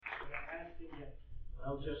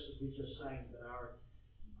Well, just as we just sang, that our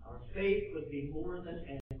faith would be more than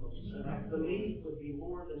animals, and our belief would be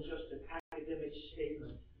more than just an academic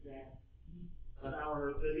statement. But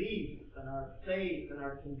our belief and our faith and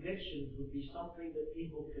our convictions would be something that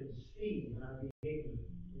people could see in our behavior.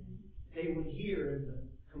 They would hear in the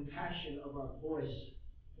compassion of our voice.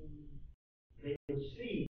 They would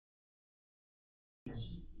see.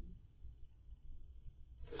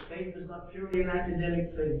 Faith is not purely an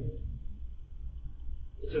academic thing.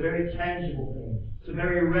 It's a very tangible thing. It's a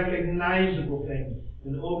very recognizable thing.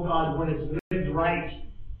 And oh God, when it's lived right,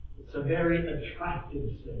 it's a very attractive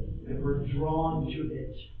thing. And we're drawn to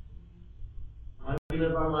it. Why do we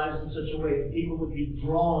live our lives in such a way that people would be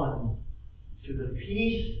drawn to the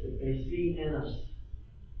peace that they see in us?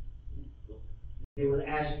 They would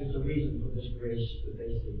ask us a reason for this grace that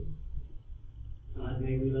they see. God,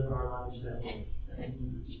 may we live our lives that way.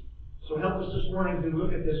 So help us this morning to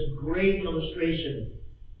look at this great illustration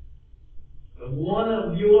of one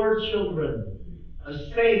of your children, a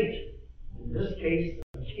saint, in this case,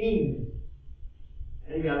 a king,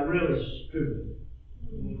 and he got really stupid.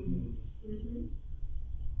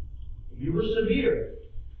 You were severe,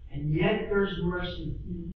 and yet there's mercy.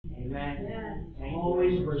 Amen.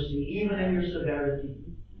 Always mercy, even in your severity.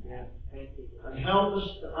 And help us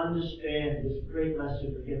to understand this great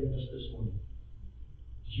lesson you're giving us this morning.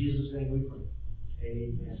 In Jesus' name we pray.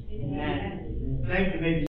 Amen. Amen. Thank you.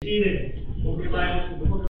 May be seated. Open your Bible to the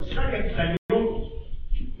book of 2 Samuel.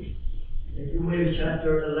 If you wait,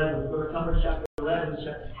 chapter 11. We're going to cover chapter 11,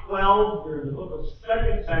 chapter 12. We're in the book of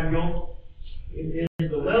 2 Samuel. It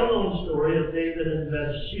is the well-known story of David and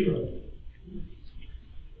Bathsheba.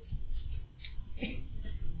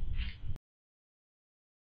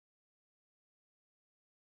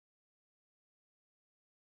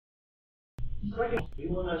 Second, we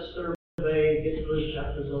want to survey, get through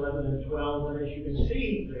chapters 11 and 12, and as you can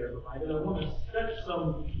see there, I want to set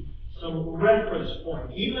some reference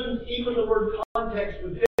point. Even the word context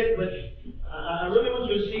would fit, but I really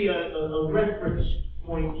want you to see a reference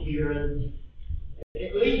point here. And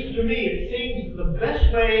at least to me, it seems the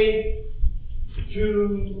best way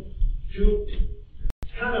to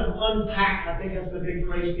kind of unpack, I think that's the big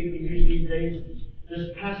phrase people use these days, this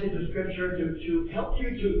passage of Scripture, to help you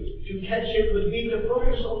to catch it would be to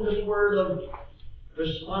focus on this word of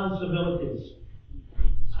responsibilities.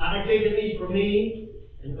 I take it, at least for me,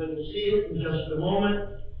 and we'll see it in just a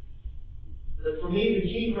moment, that for me the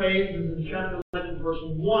key phrase is in chapter 11, verse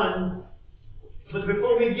 1. But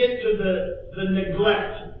before we get to the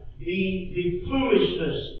neglect, the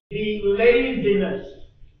foolishness, the laziness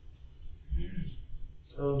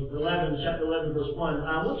of chapter 11, verse 1,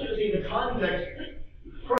 I want you to see the context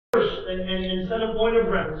first and set a point of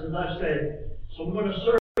reference, as I've said. So I'm going to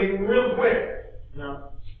survey real quick.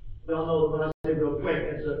 Now, we all know that when I say real quick,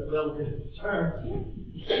 it's a relative term.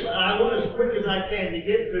 But I want as quick as I can to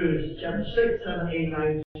get through chapter 6, 7, 8,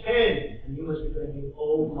 9, 10. And you must be thinking,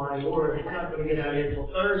 oh my Lord, we're not going to get out of here until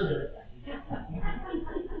Thursday.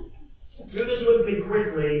 Do this with me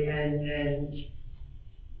quickly, and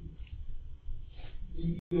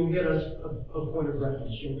you'll get us a point of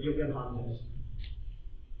reference. You'll get context.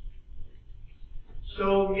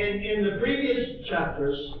 So in the previous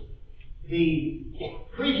chapters, the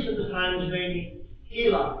priest at the time was named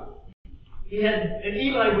Eli. And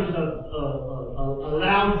Eli was a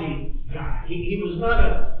lousy guy. He was not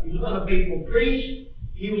a faithful priest.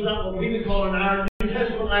 He was not what we would call in our New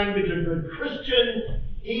Testament language a good Christian.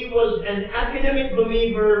 He was an academic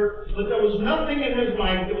believer, but there was nothing in his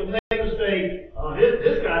life that would make us say,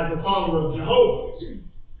 this guy's a follower of Jehovah.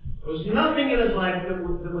 There was nothing in his life that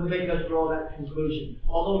would make us draw that conclusion.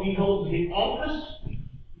 Although he holds the office,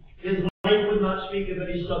 his life would not speak of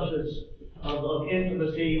any substance of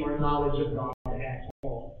intimacy or knowledge of God at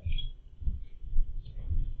all.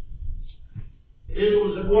 Israel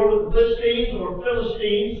was at war with the Philistines or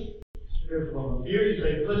Philistines. If you're from here, you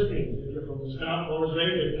say Philistines. If you're from the south, always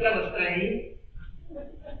say Philistine.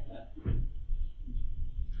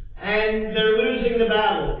 And they're losing the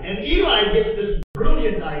battle. And Eli gets this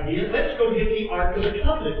brilliant idea. Let's go get the Ark of the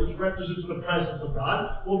Covenant, which represents the presence of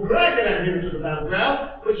God. We'll drag it out here to the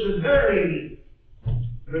battleground, which is very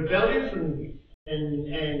rebellious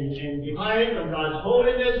and defiant of God's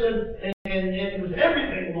holiness and with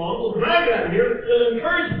everything wrong. We'll drag it out here. It'll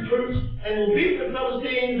encourage the troops, and we'll beat the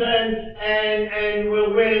Philistines, and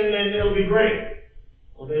we'll win, and it'll be great.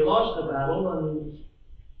 Well, they lost the battle, and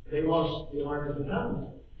they lost the Ark of the Covenant,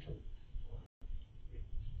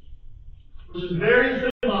 which is very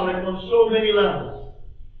symbolic on so many levels.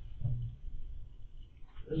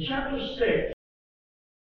 In chapter 6,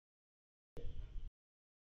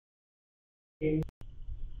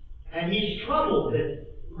 And he's troubled that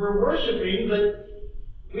we're worshiping, but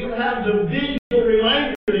we don't have the visual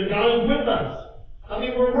reminder that God is with us. I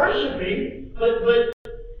mean, we're worshiping, but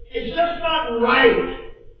it's just not right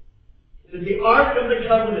that the Ark of the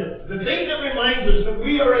Covenant, the thing that reminds us that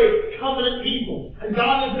we are a covenant people, and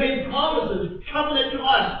God has made promises, covenant to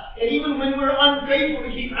us, and even when we're unfaithful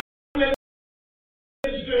to keep our commitments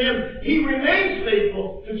to Him, He remains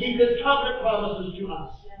faithful to keep His covenant promises to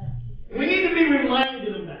us. We need to be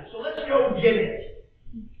reminded of that. So let's go get it.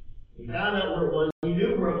 He found out where it was. He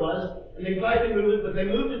knew where it was. And they tried to move it, but they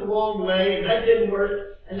moved it the wrong way, and that didn't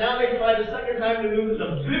work. And now they tried a second time to move it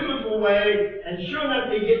the biblical way, and sure enough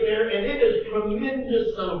they get there, and it is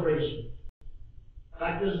tremendous celebration. In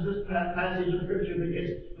fact, this is this passage of Scripture that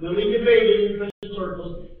gets really debated in Christian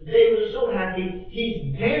circles. David is so happy,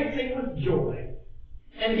 he's dancing with joy.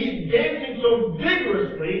 And he's dancing so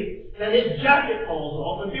vigorously that his jacket falls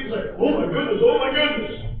off, and people say, oh my goodness, oh my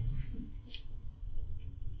goodness.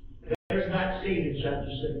 There's that scene in chapter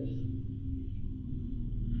 6.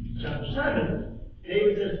 Chapter 7,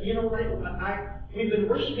 David says, you know what, we've been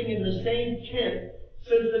worshiping in the same tent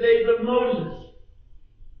since the days of Moses.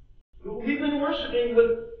 We've been worshiping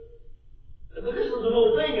with, this is an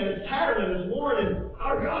old thing, and it's tattered and it's worn, and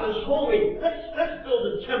our God is holy. Let's build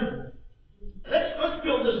a temple. Let's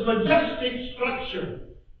build this majestic structure.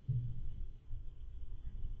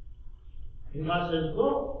 And God says,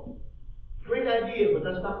 well, great idea, but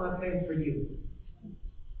that's not my plan for you.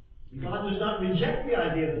 God does not reject the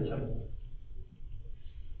idea of the temple.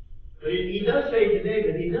 But He does say to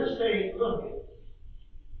David, He does say, look,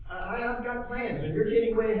 I've got plans, and you're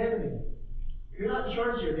getting way ahead of me. You're not in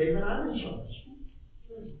charge here, David. I'm in charge.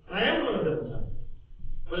 I am going to build a temple.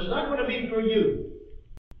 But it's not going to be for you.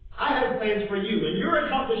 I have plans for you, and you're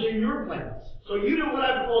accomplishing your plans. So you do what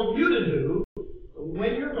I've called you to do.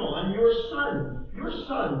 When you're gone, your son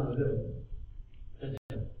will build the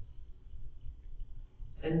temple.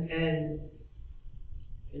 And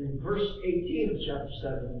in verse 18 of chapter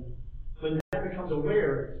 7, when that becomes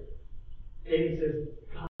aware, David says,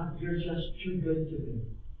 God, you're just too good to me.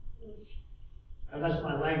 And that's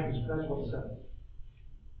my language. That's what he said.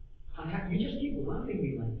 You just keep loving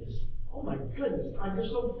me like this. Oh my goodness, God, you're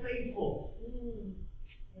so faithful.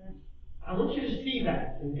 I want you to see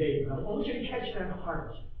that in David. I want you to catch that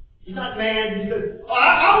heart. He's not mad. He says, oh,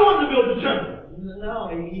 I want to build the temple. No,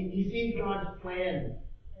 he sees God's plan.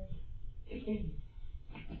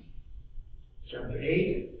 Chapter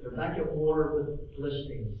 8, they're back at war with the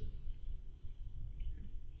Philistines.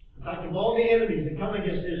 In fact, of all the enemies that come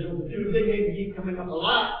against Israel, the two big names keep coming up a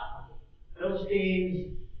lot.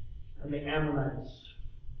 Philistines and the Ammonites.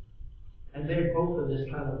 And they're both of this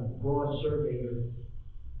kind of broad survey here.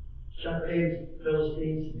 Chapter 8,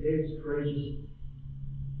 Philistines, David's courageous.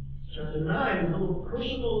 Chapter 9, a little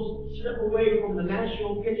personal step away from the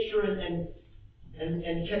national picture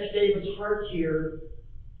and catch David's heart here.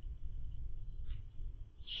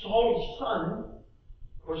 Saul's son,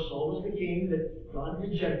 of course, Saul was the king that God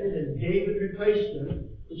rejected, and David replaced him,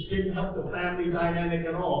 which didn't help the family dynamic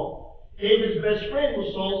at all. David's best friend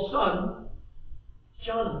was Saul's son,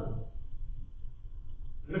 Jonathan.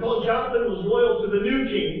 And because Jonathan was loyal to the new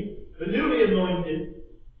king, the newly anointed,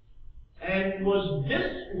 and was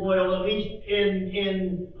disloyal, at least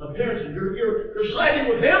in appearance. You're siding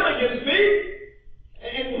with him against me,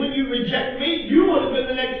 and when you reject me, you would have been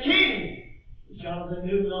the next king. Jonathan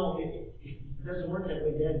knew, no, it doesn't work that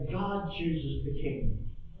way, Dad. God chooses the king.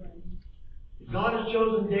 God has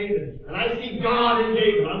chosen David, and I see God in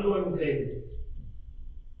David. I'm going with David.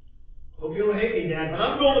 Hope you don't hate me, Dad, but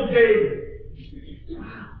I'm going with David.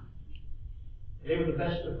 Wow. They were the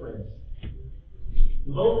best of friends.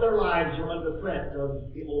 Both their lives were under threat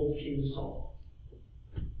of the old King Saul.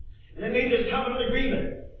 And they made this covenant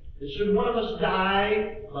agreement that should one of us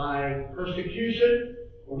die by persecution,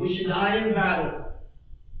 or we should die in battle,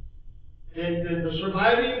 then the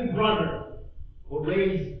surviving brother will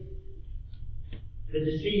raise the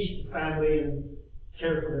deceased family and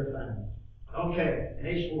care for their family. Okay, and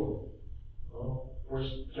they swore. Well, of course,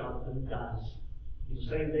 Jonathan dies. The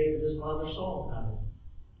same day that his father Saul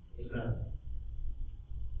died. Amen.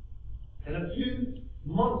 And a few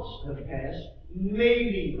months have passed,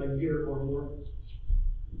 maybe a year or more.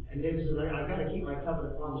 And David says, I've got to keep my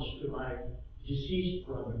covenant promise to my deceased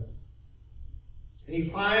brother. And he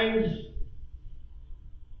finds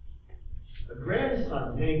a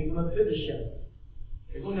grandson named Mephibosheth.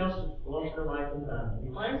 Everyone else lost their life in battle.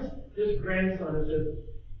 He finds this grandson and says,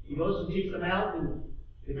 he goes and seeks him out, and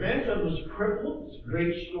the grandson was crippled. It's a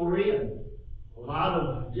great story, and a lot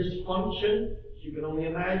of dysfunction, as you can only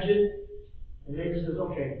imagine. And David says,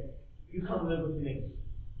 okay, you come live with me.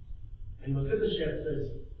 And Mephibosheth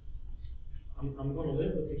says, I'm going to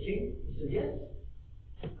live with the king. He said, yes,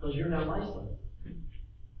 because you're now my son.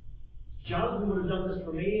 Jonathan would have done this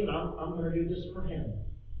for me, and I'm going to do this for him,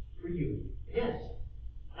 for you. Yes.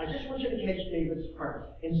 I just want you to catch David's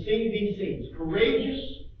heart and see these things.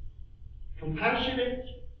 Courageous, compassionate,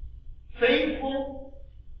 faithful,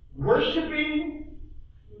 worshiping.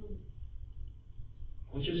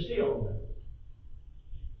 I want you to see all of that.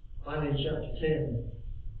 Finally, in chapter 10,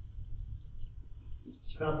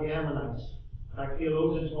 it's about the Ammonites. Like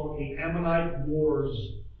theologians call it the Ammonite Wars.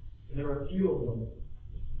 And there are a few of them.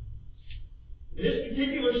 In this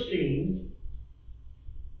particular scene,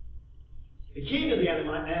 the king of the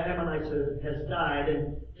Ammonites has died,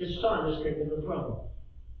 and his son has taken the throne.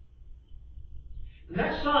 And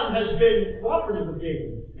that son has been cooperative with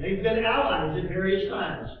David. They've been allies at various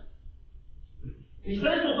times. He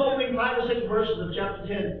says in those opening 5 or 6 verses of chapter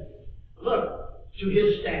 10, look, to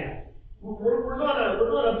his staff, we're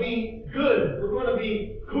going to be good. We're going to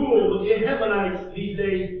be cool with the Ammonites these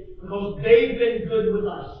days because they've been good with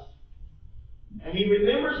us. And he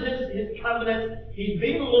remembers his covenant. He's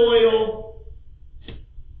being loyal.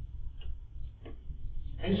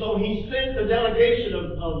 And so he sent a delegation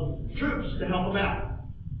of troops to help him out.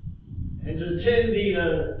 And to attend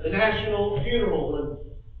the national funeral and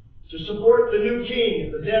to support the new king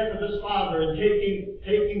at the death of his father and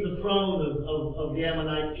taking the throne of the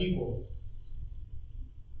Ammonite people.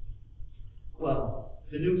 Well,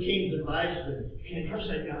 the new king's advised them, you can't trust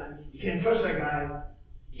that guy. You can't trust that guy.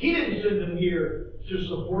 He didn't send them here to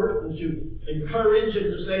support and to encourage and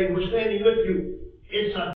to say, we're standing with you.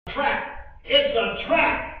 It's a trap. It's a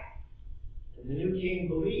trap. And the new king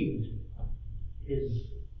believed his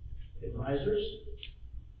advisors,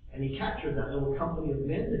 and he captured that little company of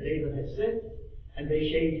men that David had sent, and they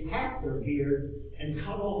shaved half their beard and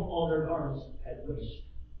cut off all their garments at waist.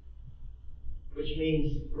 Which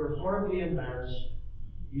means we're horribly embarrassed.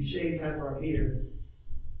 You shaved half our beard,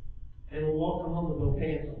 and we'll walk home with no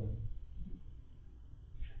pants on.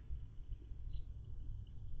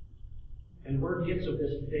 And word gets of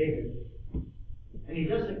this to David, and he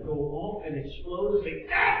doesn't go off and explode and say,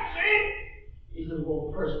 that's it! He says,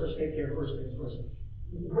 well, let's take care of first things first.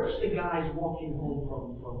 Where's the guys walking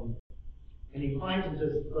home from? And he finds and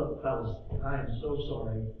says, look, fellas, I am so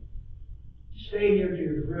sorry. Stay here till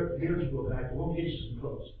your beards grow back. We'll get you some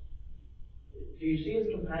clothes. Do you see his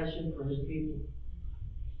compassion for his people?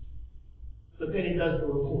 But then he does go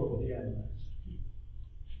to war with the Ammonites.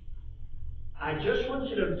 I just want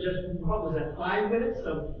you to what was that, 5 minutes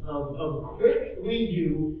of quick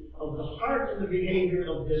review of the heart and the behavior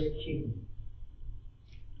of this king.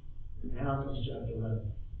 Now comes chapter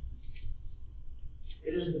 11.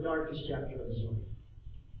 It is the darkest chapter of his life.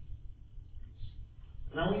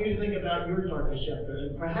 And I want you to think about your darkest chapter.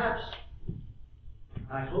 And perhaps,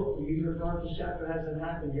 I hope for you, your darkest chapter hasn't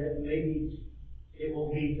happened yet. And maybe it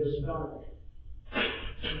won't be this dark.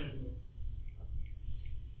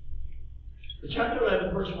 The chapter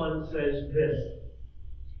 11, verse 1 says this.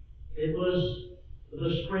 It was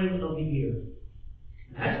the spring of the year.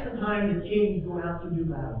 That's the time the kings go out to do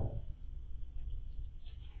battle.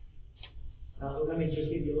 Now, let me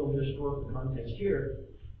just give you a little historical context here.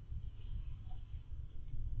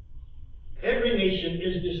 Every nation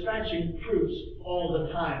is dispatching troops all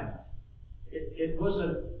the time. It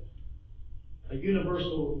wasn't a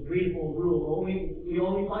universal, agreeable rule. We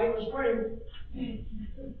only fight in the spring.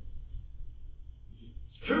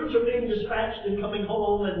 Troops are being dispatched and coming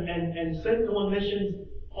home and sent on missions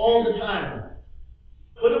all the time.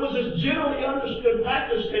 But it was this generally understood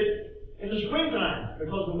practice that in the springtime,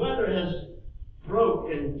 because the weather has broke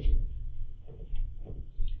and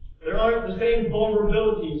there aren't the same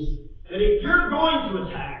vulnerabilities, that if you're going to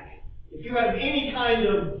attack, if you have any kind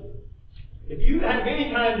of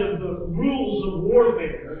rules of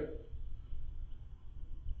warfare,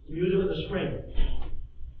 you do it in the spring.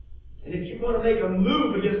 And if you're going to make a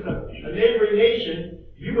move against a neighboring nation,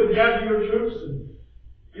 you would gather your troops and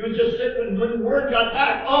you would just sit, and when word got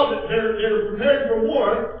back, that they're prepared for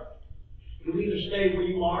war, you'll either stay where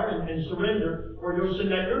you are and surrender, or you'll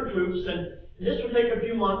send out your troops. And this would take a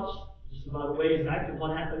few months. This is, by the way, exactly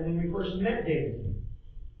what happened when we first met David.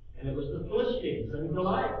 And it was the Philistines and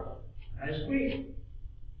Goliath. Last week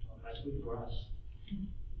for us.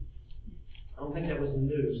 I don't think that was the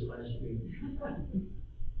news last week.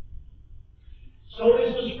 So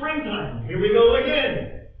it's the springtime. Here we go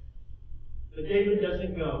again. But David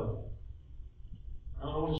doesn't go. I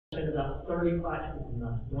want to spend about 35, I'm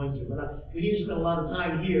not going to, but we need to spend a lot of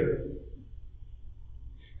time here.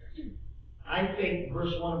 I think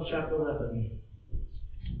verse 1 of chapter 11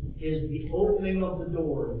 is the opening of the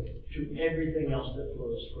door to everything else that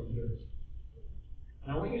flows from here.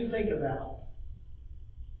 Now I want you to think about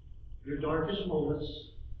your darkest moments,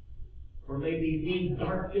 or maybe the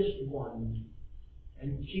darkest one,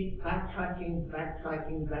 and keep backtracking.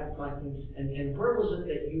 And where was it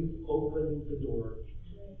that you opened the door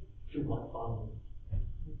to what followed?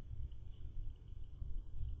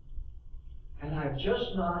 And I've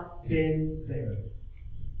just not been there.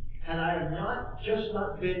 And I have just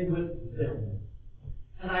not been with them.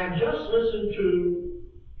 And I have just listened to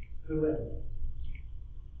whoever.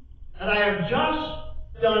 And I have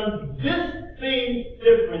just done this thing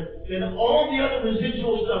different than all the other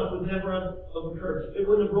residual stuff would never have occurred. It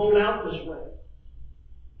wouldn't have rolled out this way.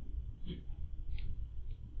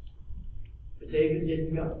 But David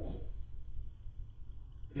didn't go.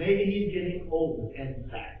 Maybe he's getting old and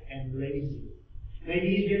fat and lazy.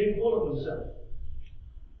 Maybe he's getting full of himself.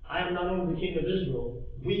 I am not only the king of Israel,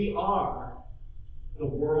 we are the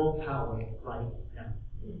world power right now.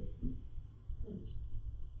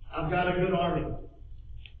 I've got a good army.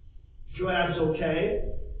 Joab's okay.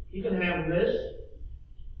 He can handle this.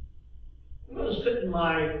 I'm going to sit in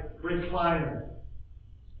my recliner.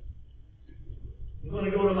 I'm going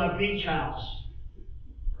to go to my beach house,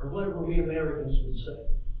 or whatever we Americans would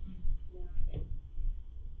say.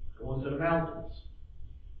 Going to the mountains.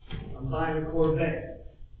 I'm buying a Corvette.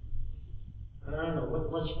 I don't know,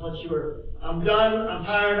 what's your... I'm done, I'm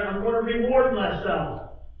tired, I'm going to reward myself.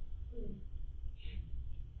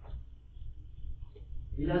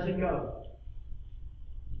 He doesn't go.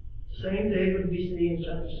 Same David we see in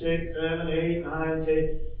chapter 6, 7, 8, 9,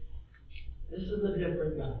 10. This is a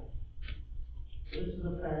different guy. This is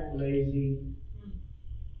a fat, lazy,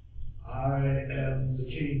 I am the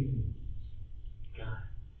king guy.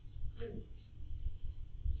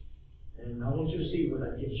 And I want you to see where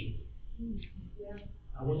that gets you.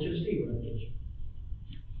 I want you to see where that gets you.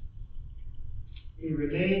 He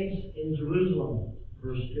remains in Jerusalem,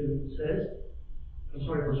 verse 2 says.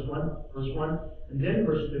 Verse 1. And then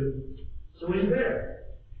verse 2. So he's there.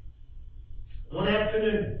 One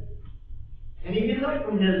afternoon. And he gets up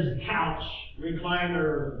from his couch,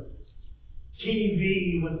 recliner,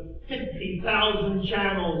 TV with 50,000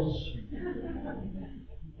 channels,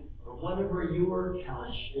 or whatever your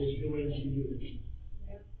couch is doing to you.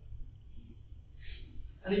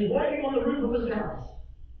 And he's walking on the roof of his house.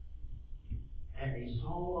 And he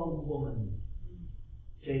saw a woman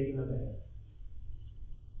taking a bath.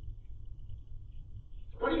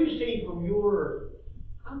 What do you see from your,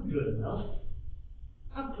 I'm good enough.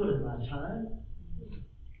 I've put in my time.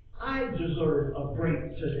 I deserve a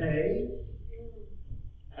break today.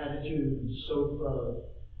 Attitude, sofa,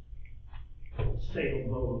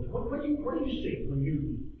 sailboat. What do you see when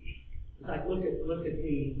you, in fact, look at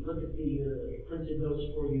the printed notes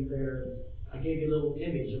for you there. I gave you a little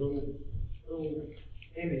image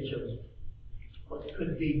of what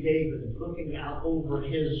could be David looking out over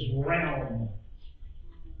his realm.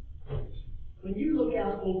 When you look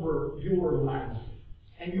out over your life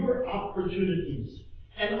and your opportunities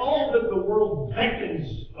and all that the world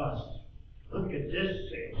beckons us, look at this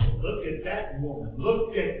thing, look at that woman,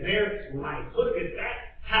 look at their life, look at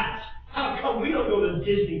that house. How come we don't go to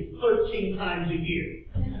Disney 13 times a year?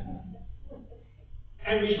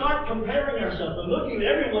 And we start comparing ourselves and looking at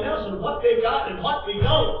everyone else and what they've got and what we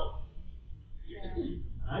don't.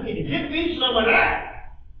 I need to give me some of that.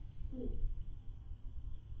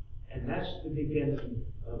 And that's the beginning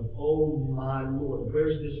of, oh my Lord,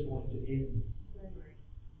 where's this going to end?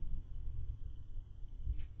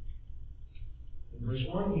 In verse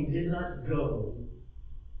 1, he did not go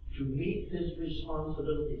to meet his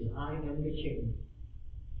responsibilities. I am the king.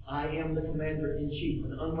 I am the commander-in-chief.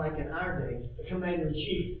 And unlike in our day, the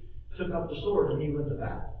commander-in-chief took up the sword and he went to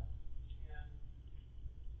battle.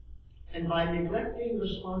 And by neglecting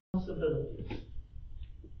responsibilities,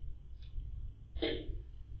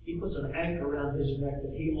 he puts an anchor around his neck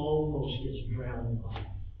that he almost gets drowned by.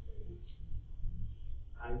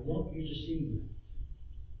 I want you to see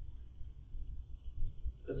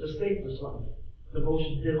that the safest life, the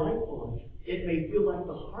most delightful life, it may feel like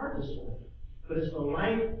the hardest life, but it's the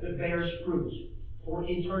life that bears fruit for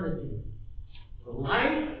eternity. The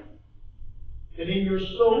life that in your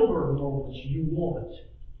sober moments you want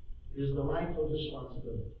is the life of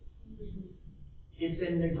responsibility. It's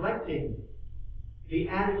in neglecting the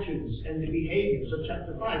attitudes and the behaviors of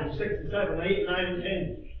chapter 5 and 6 and 7 and 8 and 9 and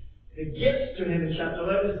 10. The gifts to him in chapter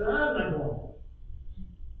 11 is, I'm not going.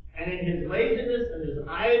 And in his laziness and his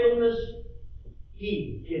idleness,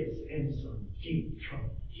 he gets in some deep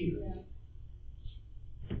trouble.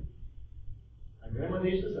 My grandmother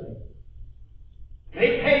used to say,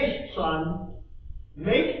 make haste son,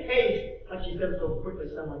 make haste. Like she said so quickly,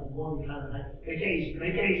 sound like one kind of make haste,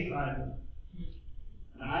 son.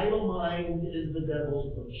 An idle mind is the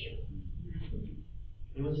devil's worship.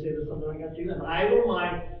 Anyone say there's something like that to you? An idle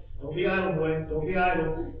mind. Don't be idle, boy. Don't be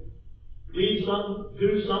idle. Read something,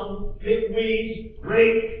 do something, pick weeds,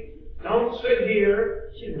 rake. Don't sit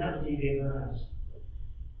here. She didn't have a TV in her house.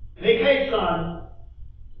 Make haste, son.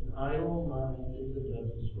 An idle mind is the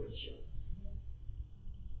devil's worship.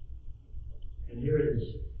 And here it is.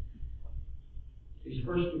 These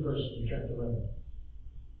first two verses in chapter 11.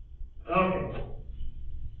 Okay.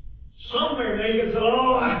 Somewhere maybe you can say,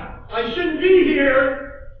 oh, I shouldn't be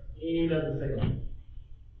here. He doesn't say that.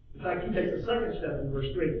 In fact, he takes a second step in verse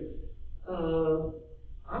 3. I'm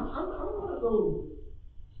going to go.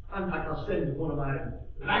 I'll send one of my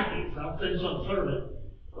lackeys. I'll send some servant.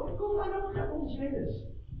 Go find out what that woman's name is.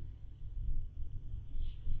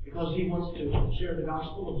 Because he wants to share the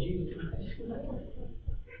gospel of Jesus Christ.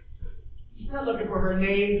 He's not looking for her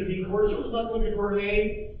name to be cordial. He's not looking for her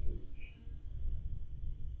name.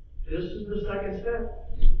 This is the second step.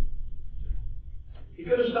 He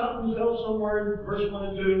could have stopped himself somewhere in verse 1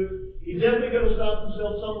 and 2. He definitely could have stopped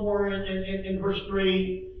himself somewhere in verse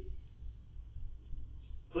 3.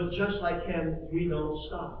 But just like him, we don't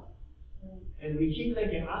stop. And we keep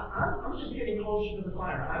thinking, I'm just getting closer to the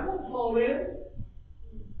fire. I won't fall in.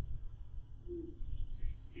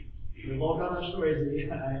 We've all got our stories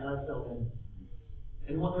that I fell in.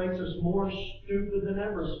 And what makes us more stupid than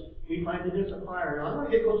ever is we find a different fire. I'm going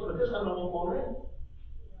to get close, but this time I won't fall in.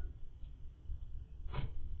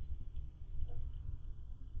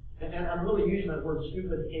 And I'm really using that word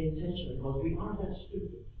stupid intentionally because we are that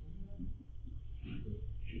stupid.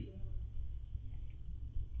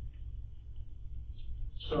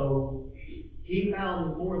 So he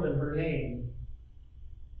found more than her name.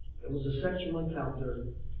 It was a sexual encounter.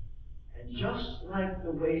 And just like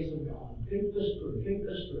the ways of God, think this through.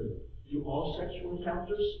 Do all sexual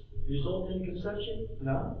encounters result in conception?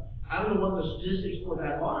 No. I don't know what the statistics for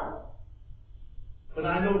that are. But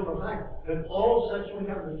I know for a fact that all sexual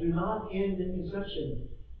encounters do not end in conception.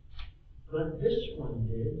 But this one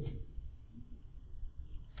did.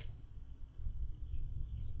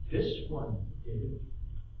 This one did.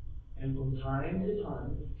 And from time to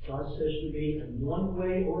time, God says to me in one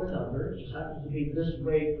way or another, it just happens to be this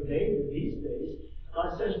way for David these days,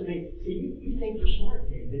 God says to me, see, you think you're smart,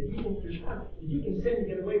 David. You think you're smart. You can sin and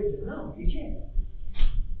get away with it. No, you can't.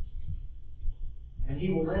 And He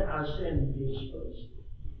will let our sin be exposed.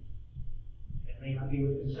 It may not be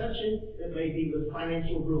with conception. It may be with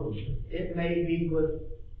financial ruin. It may be with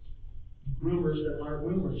rumors that aren't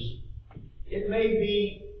rumors. It may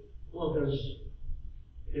be, well,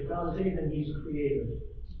 if God is anything, He's creative.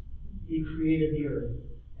 He created the earth.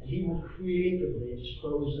 And He will creatively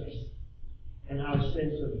expose us and our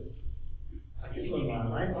sense of, I can live my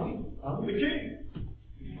life. I'm the king.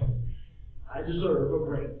 I deserve a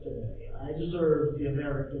break today. I deserve the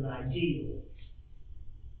American ideal.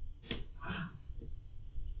 Wow.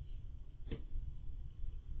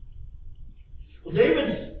 Well,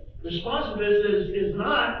 David's response to this is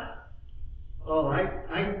not, oh, I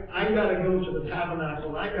got to go to the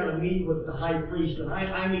tabernacle. I got to meet with the high priest, and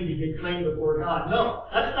I need to get clean before God. No,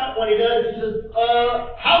 that's not what he does. He says,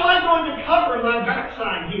 how am I going to cover my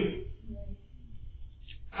backside here?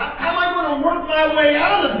 How am I going to work my way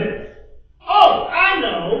out of this? Oh, I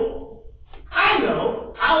know.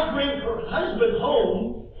 I'll bring her husband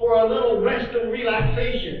home for a little rest and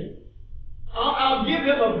relaxation. I'll give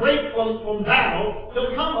him a break from battle.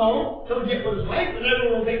 He'll come home, he'll get with his wife, and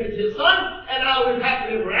everyone will think it's his son, and I'll be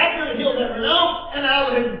happy ever after, and he'll never know, and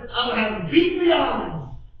I'll have him beat the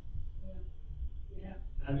odds. Yeah.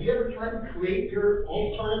 Have you ever tried to create your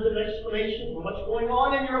alternative explanation for what's going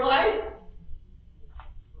on in your life?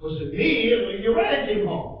 Was it me? Uriah came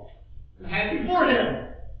home. I'm happy for him.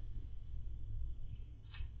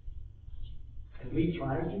 And we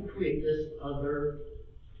try to create this other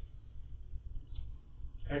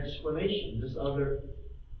explanation, this other,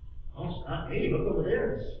 oh, it's not me, look over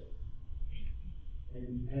there.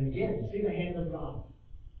 And again, see the hand of God.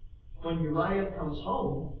 When Uriah comes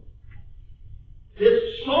home, this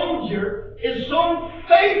soldier is so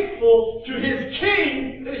faithful to his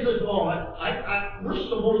king that he says, oh, we're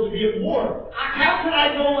supposed to be at war. How can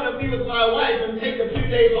I go and be with my wife and take a few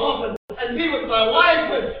days off and be with my wife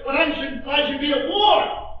when I should be at war?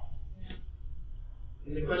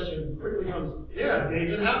 And the question quickly comes, yeah,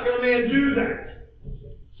 David, how can a man do that?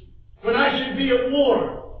 When I should be at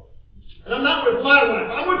war. And I'm not with my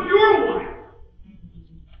wife, I'm with your wife.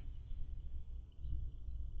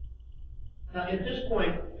 Now, at this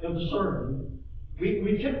point of the sermon,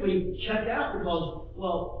 We typically check out because,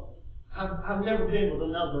 well, I've never been with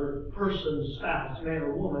another person's spouse, man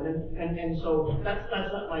or woman, and so that's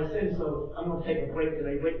not my sin, so I'm going to take a break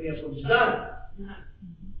today, wake me up when it's done.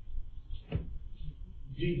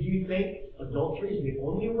 Do you think adultery is the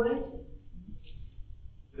only way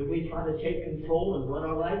that we try to take control and run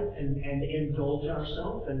our life and indulge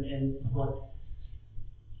ourselves and what?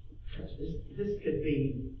 This could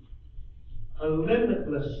be a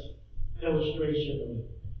limitless illustration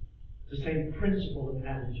of the same principle and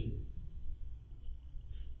attitude.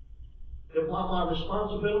 That while my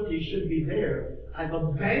responsibilities should be there, I've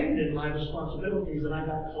abandoned my responsibilities and I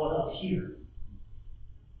got caught up here.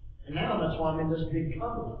 And now that's why I'm in this big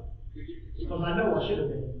covenant. Because I know I should have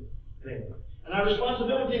been there. And our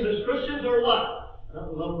responsibilities as Christians are what?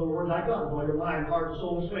 Love the Lord thy God with all your mind, heart, and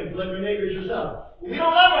soul, and strength. Love your neighbors yourself. We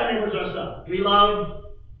don't love our neighbors ourselves. We love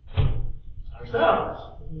ourselves.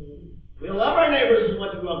 We don't love our neighbors as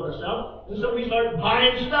much as we love ourselves. And so we start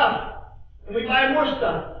buying stuff. And we buy more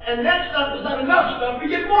stuff. And that stuff is not enough stuff. We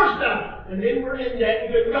get more stuff. And then we're in debt.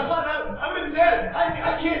 And we go, God, I'm in debt.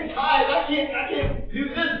 I can't tithe. I can't do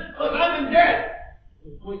this because I'm in debt.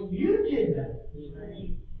 Well, you did that.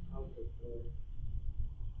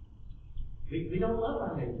 We don't love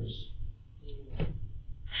our neighbors.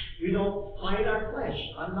 We don't fight our flesh.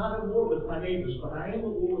 I'm not at war with my neighbors, but I am at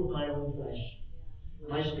war with my own flesh.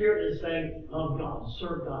 My spirit is saying, love God,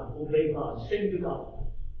 serve God, obey God, sing to God.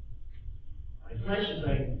 My flesh is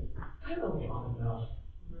saying, I love God enough.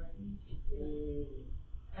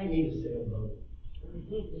 I need a sailboat.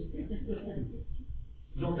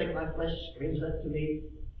 You don't think my flesh screams that to me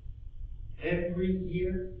every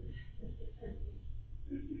year?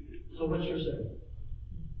 So what's your sin?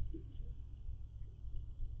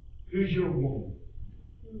 Who's your woman?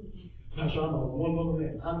 Pastor, I'm a one-woman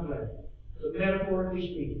man. I'm glad. But metaphorically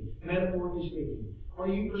speaking, are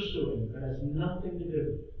you pursuing that has nothing to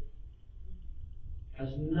do? Has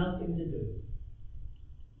nothing to do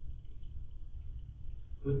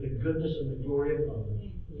with the goodness and the glory of God.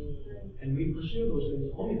 And we pursue those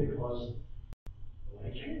things only because I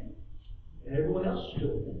can. And everyone else is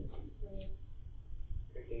doing it.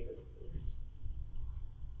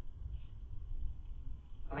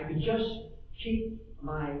 I could just keep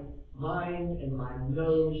my mind and my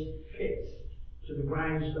nose fixed to the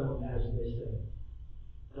grindstone, as they say.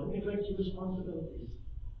 Don't neglect your responsibilities.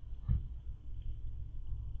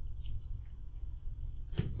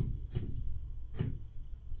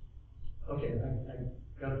 Okay,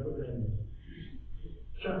 I got to put that in there.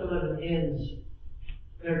 Chapter 11 ends,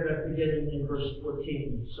 paragraph beginning in verse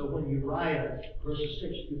 14. So when Uriah, verses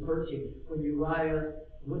 6 through 13, when Uriah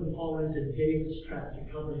wouldn't fall into David's trap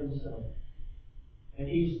to cover himself, and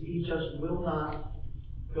he just will not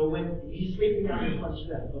go in. He's sleeping on the front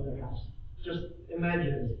step of their house. Just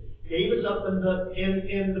imagine this. David's up in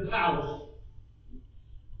the palace.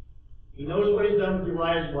 He knows what he's done with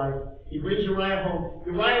Uriah's wife. He brings Uriah home.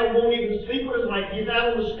 Uriah won't even sleep with his wife. He's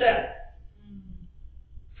out on the step.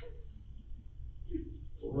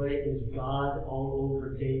 Boy, is God all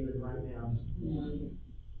over David right now.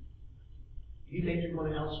 You think you're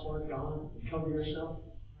going to outsmart God and cover yourself?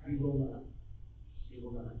 You will not. You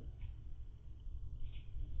will not.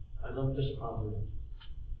 I love this proverb.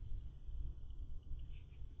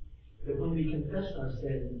 That when we confess our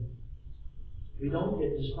sin, we don't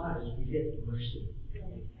get despised, we get mercy.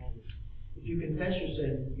 If you confess your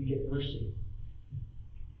sin, you get mercy.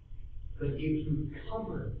 But if you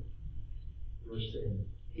cover your sin,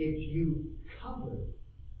 you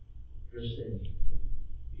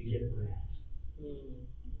get wrath.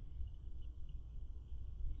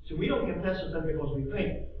 So we don't confess our sin because we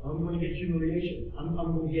think, I'm going to get humiliation. I'm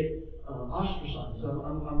going to get ostracized.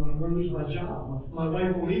 I'm going to lose my job. My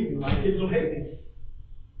wife will leave me. My kids will hate me.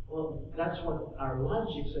 Well, that's what our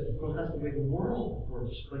logic says, because that's the way the world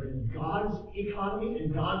works. But in God's economy,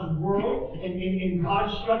 in God's world, in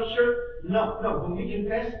God's structure, no. When we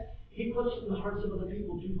confess, He puts it in the hearts of other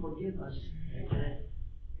people to forgive us.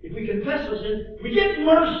 If we confess our sins, we get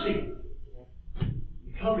mercy.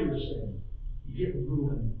 You cover your sin, you get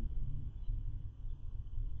ruin.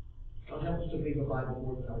 God help us to read the Bible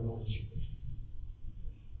more than our knowledge.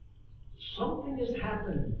 Something has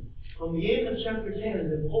happened from the end of chapter 10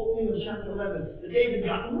 and the opening of chapter 11 that David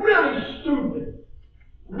got really stupid,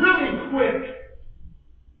 really quick.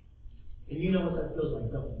 And you know what that feels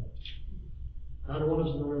like, don't you? Not one of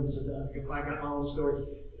us in the room says, if I got my own story,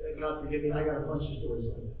 God forgive me, I got a bunch of stories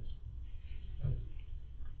like that.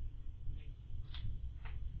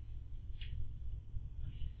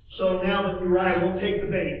 So now that Uriah won't take the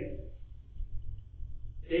bait,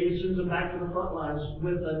 David sends him back to the front lines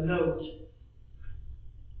with a note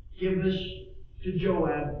give this to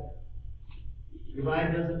Joab.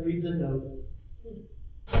 Uriah doesn't read the note.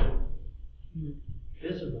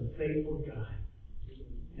 This is a faithful guy.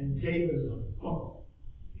 And David is a bump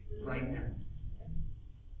right now.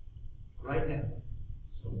 Right now.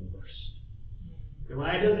 It's the worst.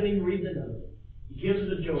 Uriah doesn't even read the note. He gives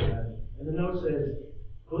it to Joab. And the note says,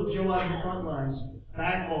 put Joab in the front lines,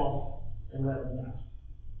 back off, and let him die.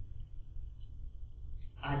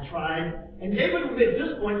 I tried, and David would be at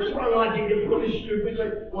this point, this is where logic is really stupid. It's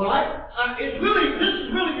like, well, this is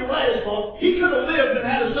really Uriah's fault. He could have lived and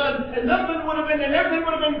had a son, and nothing would have been, and everything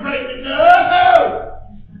would have been great. But no!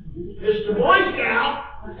 It's the Boy Scout,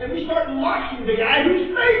 and we start mocking the guy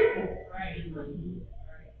who's faithful.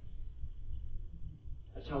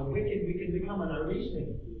 That's how wicked we can become in our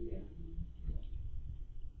reasoning.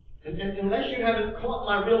 And unless you haven't caught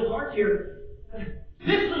my real heart here,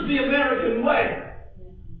 this is the American way.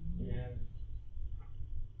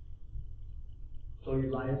 So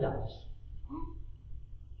Uriah dies.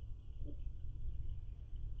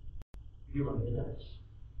 Uriah dies.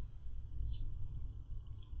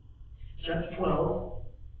 Chapter 12,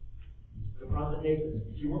 the prophet Nathan.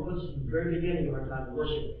 If you want to listen to the very beginning of our time of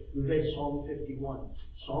worship, we read Psalm 51.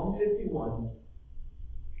 Psalm 51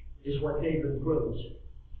 is what David wrote,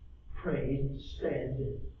 prayed, said,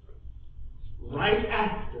 right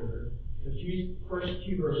after the first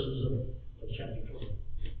few verses of chapter 12.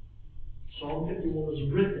 Psalm 51 was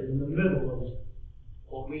written in the middle of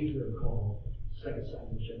what we here call 2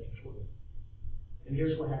 Samuel chapter 12. And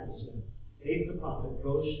here's what happens now. David the prophet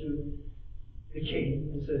goes to the king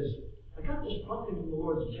and says, I got this prompting from the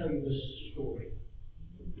Lord to tell you this story.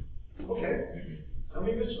 Okay, tell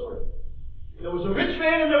me a good story. There was a rich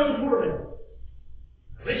man and there was a poor man.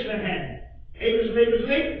 The rich man had acres and acres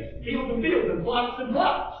and acres, fields and fields, and plots and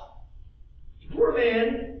plots. The poor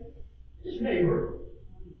man, his neighbor,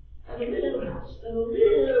 had a little house, and a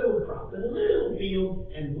little crop, and a little field,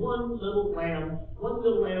 and one little lamb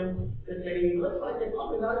that they looked like they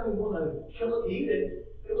probably not even want to kill it and eat it.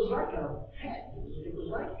 It was like a pet. It was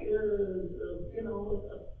like,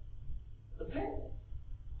 a pet.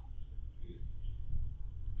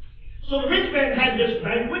 So the rich man had this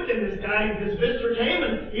banquet, and this visitor came,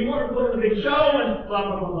 and he wanted to put on a big show, and blah,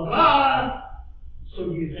 blah, blah, blah, blah. So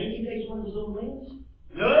do you think he takes one of his own lambs?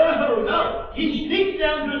 No. He sneaks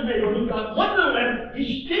down to his neighbor who's got one little lamb.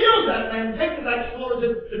 He steals that lamb, takes it back, slaughters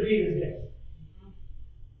it to feed his guests.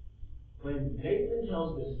 When Nathan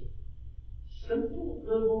tells this simple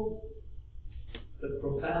little but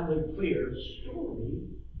profoundly clear story,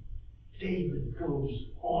 David goes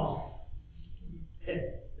off. Hey,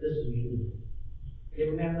 this is beautiful. Give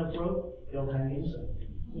a man enough rope, he'll hang himself.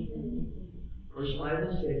 Verse 5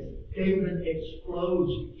 and 6, David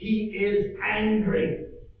explodes. He is angry.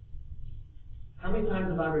 How many times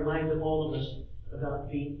have I reminded all of us about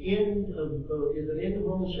the end of, is it end of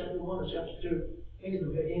Romans chapter 1 or chapter 2? I think it's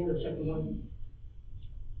the end of chapter 1.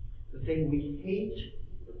 The thing we hate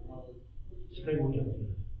is the thing we're guilty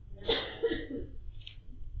of.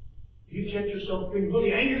 You catch yourself being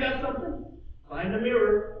really angry about something? Find a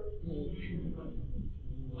mirror.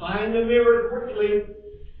 Find the mirror quickly.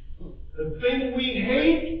 The thing we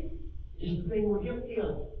hate is the thing we're guilty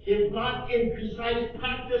of. If not in precise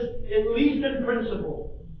practice, at least in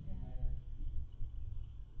principle.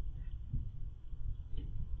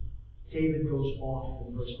 David goes off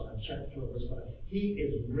in verse 5, chapter 12, verse 5. He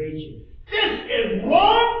is raging. This is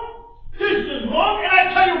wrong! This is wrong! And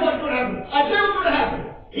I tell you what's going to happen. I tell you what's going to happen.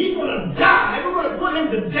 He's going to die. We're going to put him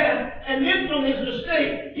to death. And then from his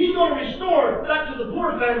estate, he's going to restore back to the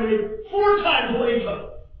poor family 4 times what he took.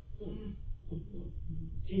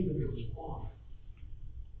 David goes off.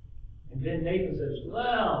 And then Nathan says,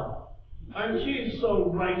 well, aren't you so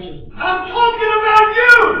righteous? I'm talking about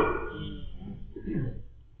you!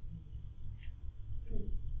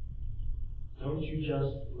 Don't you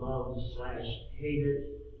just love / hate it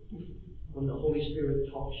when the Holy Spirit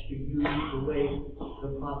talks to you the way the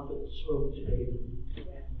prophet spoke to David?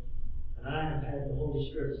 And I have had the Holy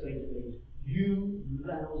Spirit say to me, you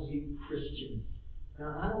lousy Christian.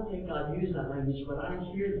 Now, I don't think God used that language, but I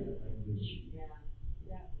hear that language.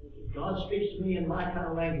 If God speaks to me in my kind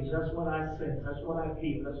of language, that's what I sense, that's what I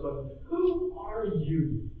feel, who are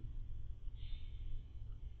you?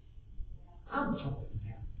 I'm talking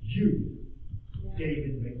about you,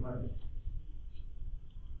 David McMurray.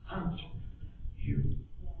 I'm talking about you.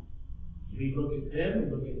 We look at them,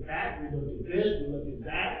 we look at that, we look at this, we look at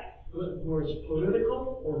that. Where it's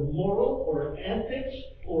political or moral or ethics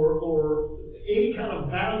or any kind of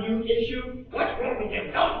value issue. What's wrong with them?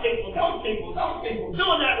 Those people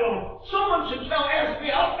doing that wrong. Someone should ask me,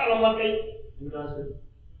 I'll tell them what they... And God said,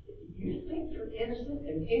 You think you're innocent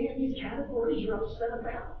in any of these categories you're upset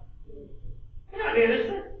about? You're not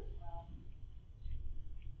innocent.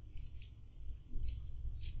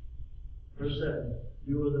 Verse 7.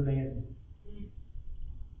 You are the man.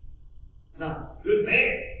 No. Good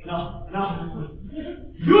man. No.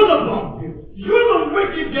 You're the bum. You're the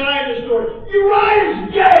wicked guy in the story. Uriah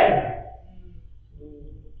is dead.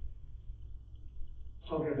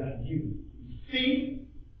 Talking about you. You thief.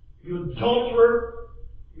 You adulterer.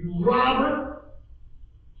 You robber.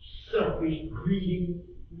 Selfish, greedy,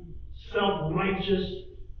 self-righteous.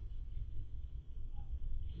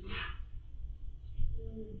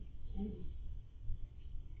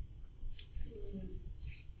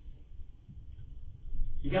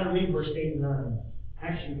 You got to read verse 8 and 9.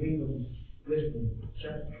 Actually, read them with me.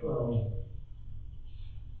 Chapter 12.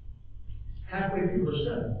 Halfway through verse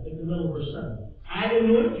 7. In the middle of verse 7. I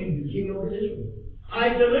anointed you king over Israel. I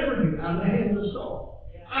delivered you out of the hand of Saul.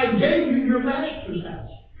 I gave you your master's house,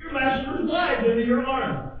 your master's wives into your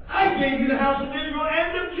arms. I gave you the house of Israel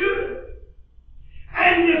and of Judah.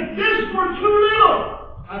 And if this were too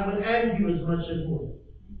little, I would add you as much as more.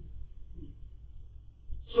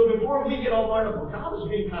 So before we get all fired up, well, God is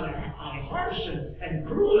being kind of harsh and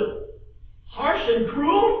cruel. Harsh and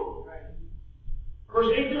cruel?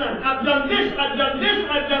 Verse 8 to 9. I've done this, I've done this,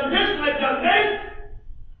 I've done this, I've done this.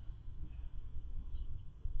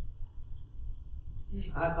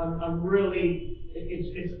 I'm really,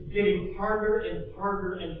 it's getting harder and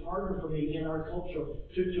harder and harder for me in our culture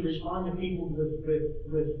to respond to people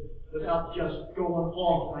without just going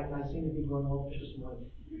off like I seem to be going off this morning.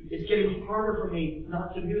 It's getting harder for me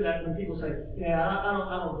not to do that when people say, yeah,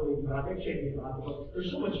 I don't believe in God. There can't be God.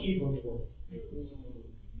 There's so much evil in the world.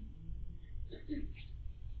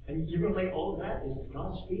 And you're going to lay all of that at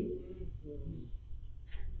God's feet?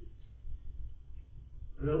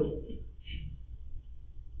 Really?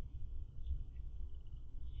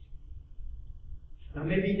 Now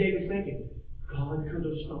maybe David's thinking, God could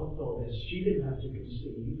have stopped all this. She didn't have to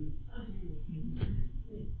conceive.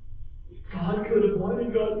 God could have. Why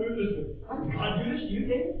did God do this? Why did God do this to you,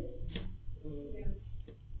 David?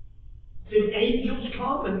 Did angels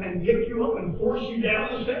come and pick you up and force you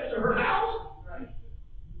down the steps of her house?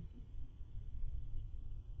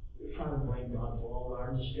 We're trying to blame God for all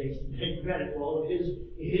our mistakes and take credit for all of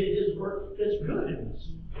His work that's good in us.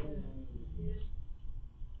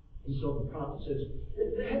 And so the prophet says,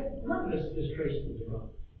 none of this is traceable to God.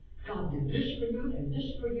 God did this for you, and this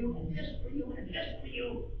for you, and this for you, and this for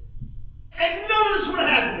you. And none of this would have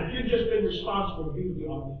happened if you'd just been responsible to be with the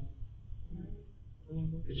army.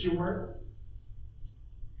 But you weren't.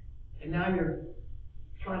 And now you're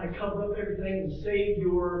trying to cover up everything and save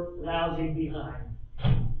your lousy behind.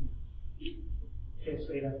 Can't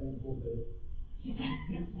say that from the pulpit.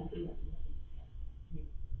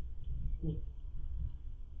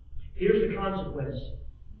 Here's the consequence.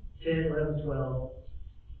 10, 11, 12.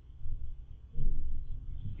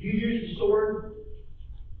 You use the sword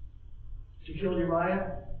to kill Uriah.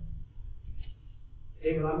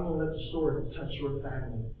 David, I'm going to let the sword touch your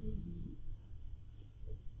family.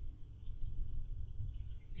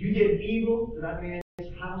 You did evil to that man's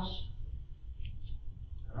house.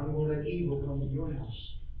 I'm going to let evil come to your house.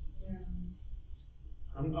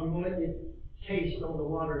 I'm going to let you taste some of the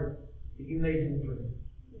water that you made him drink.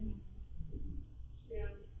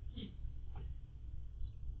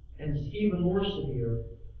 And it's even more severe.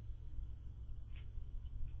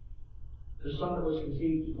 The son that was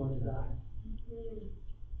conceived is going to die.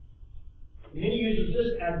 And then he uses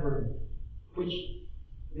this adverb, which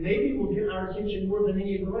maybe will get our attention more than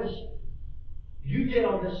any of the rest. You did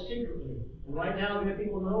all this secretly. And right now, the only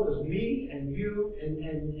people know is me and you and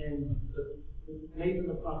Nathan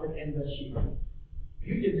the prophet and Bathsheba.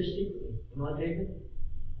 You did this secretly. Not David.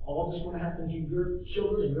 All that's going to happen to your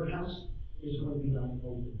children and your house is going to be done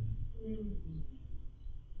open.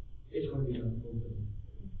 It's going to be done open.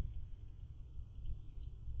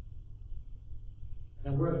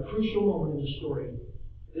 Now we're at a crucial moment in the story.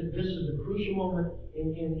 This is a crucial moment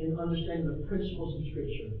in understanding the principles of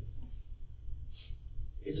Scripture.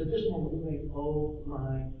 It's at this moment we think, oh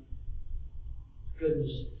my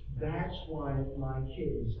goodness, that's why my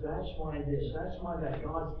kids, that's why this, that's why that.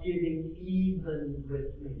 God's getting even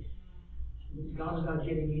with me. God is not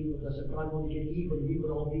getting even with us. If God wanted to get even, we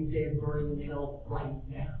would all be dead, burning in hell right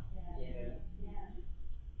now.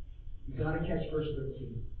 You've got to catch verse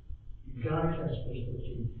 13. You've got to catch verse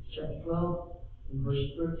 13. Chapter 12 and verse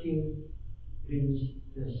 13 reads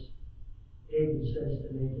this. David says to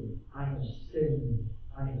Nathan, I have sinned.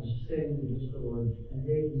 I have sinned against the Lord. And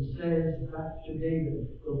Nathan says back to David,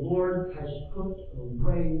 the Lord has put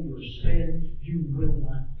away your sin. You will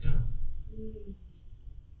not die.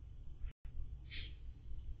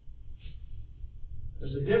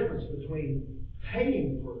 between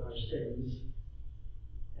paying for our sins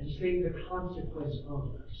and seeing the consequence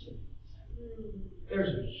of our sins. There's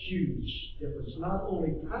a huge difference, not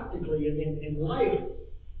only practically in life,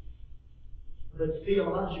 but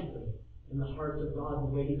theologically in the heart of God, the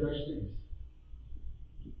way He does things.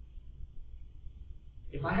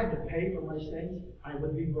 If I had to pay for my sins, I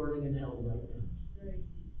would be burning in hell right now.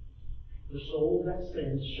 The soul that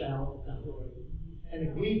sins shall die. And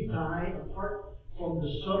if we die apart from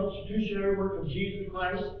the substitutionary work of Jesus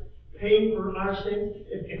Christ, paying for our sins,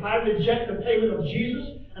 if I reject the payment of Jesus,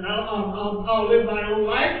 and I'll live my own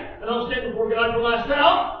life, and I'll stand before God for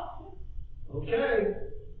myself, okay.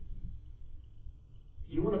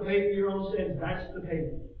 You want to pay for your own sins, that's the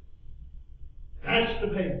payment. That's the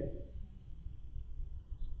payment.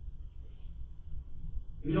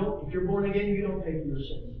 If you're born again, you don't pay for your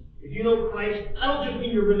sins. If you know Christ, I don't just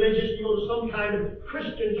mean you're religious, you go to some kind of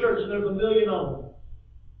Christian church and there's a million of them.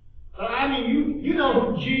 But I mean, you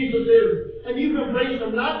know who Jesus is. And you've embraced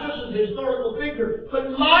Him not just as a historical figure,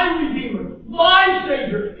 but my Redeemer, my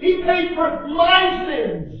Savior. He paid for my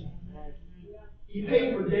sins. He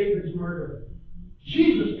paid for David's murder.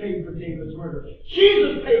 Jesus paid for David's murder.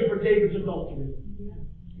 Jesus paid for David's adultery.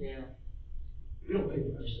 Yeah. We don't pay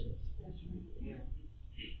for our sins.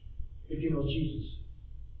 If you know Jesus.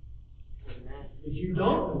 If you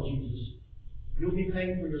don't know Jesus, you'll be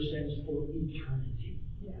paying for your sins for eternity.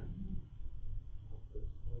 Yeah.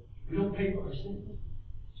 We don't pay for our sins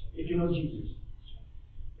if you know Jesus.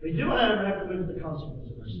 We do, however, have to live with the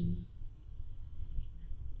consequences of our sins.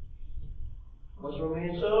 What's wrong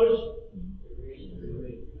man sows?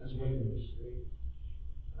 That's what it is.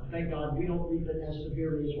 I thank God we don't reap it as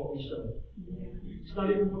severely as what we sow. It's not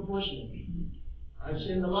even proportionate. I've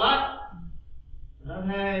sinned a lot, and I've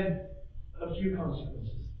had a few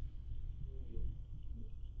consequences.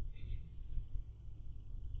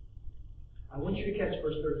 I want you to catch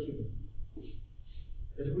verse 13.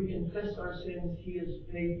 That if we confess our sins, He is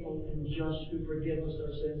faithful and just to forgive us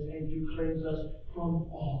our sins and to cleanse us from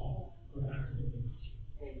all of our iniquity.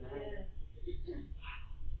 Amen.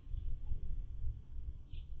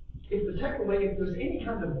 If there's any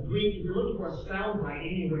kind of Greek, if you're looking for a soundbite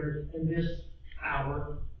anywhere in this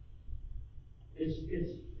hour, it's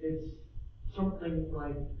something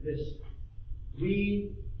like this.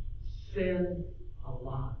 We sin a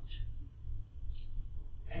lot.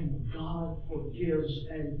 And God forgives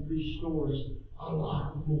and restores a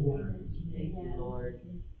lot more. Thank you, Lord.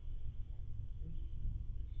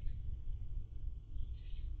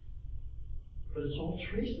 But it's all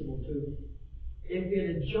traceable to, if it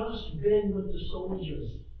had just been with the soldiers,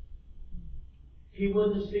 He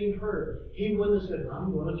wouldn't have seen her. He wouldn't have said,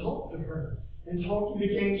 I'm going to talk to her. And talking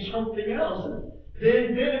became something else. And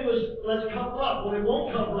then it was, let's cover up. Well, it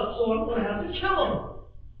won't cover up, so I'm going to have to kill him.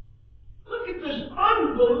 Look at this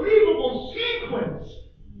unbelievable sequence.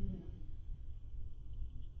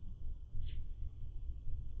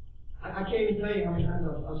 I can't even tell you how many times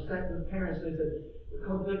I've sat with parents and they said,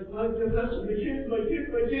 because my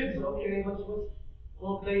kids. Okay, what's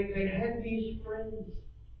well, they had these friends.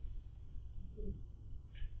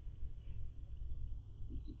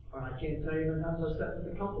 Or I can't tell you how many times I've sat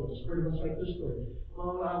with a couple. It's pretty much like this story.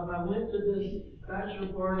 Well, I went to this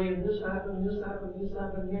bachelor party and this happened.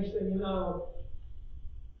 Next thing you know,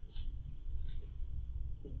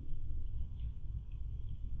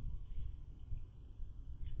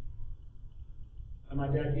 and my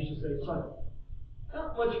dad used to say, son,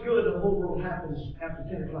 not much good in the whole world happens after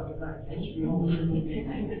 10 o'clock at night. I used to be home.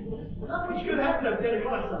 Not much good happens after 10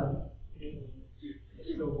 o'clock, son.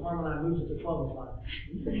 So Mom and I moved it to 12 o'clock.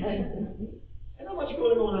 And not much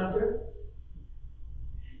good going out there.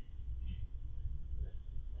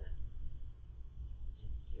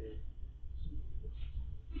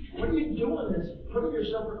 What are you doing that's putting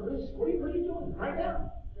yourself at risk? What are you doing right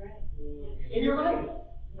now? In your life.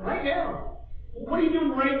 Right now. What are you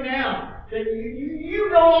doing right now? That you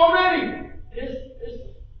know already.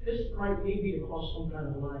 This might lead me to cross some kind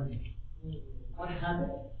of line. What habit?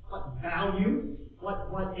 What value?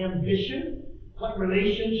 What ambition? What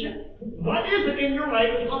relationship? What is it in your life?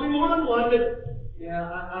 There's probably more than one that, yeah,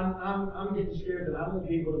 I'm getting scared that I won't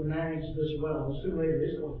be able to manage this well. And sooner or later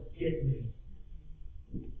it's going to hit me.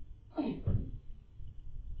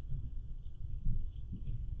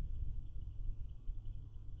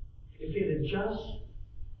 If it had just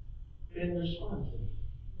been responsive.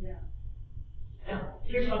 Yeah. Now,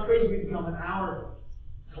 here's how crazy we become in our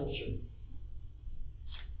culture.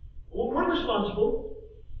 Well, we're responsible.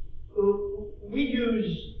 We use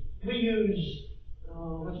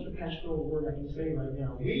what's the pastoral word I can say right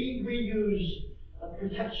now? We use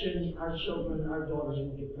protection, our children, our daughters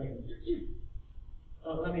will get pregnant.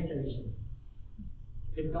 Let me tell you something.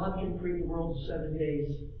 If God can create the world in 7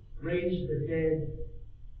 days, raise the dead,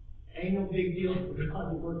 ain't no big deal for God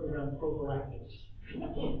to work around prophylactics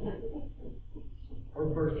or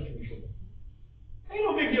birth control. Ain't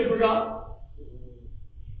no big deal for God.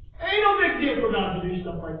 Ain't no big deal for God to do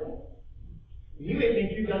stuff like that. You may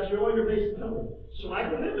think you got your own base covered, so I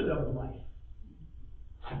can live a double life.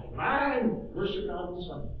 I can lie and worship God on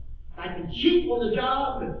Sunday. I can cheat on the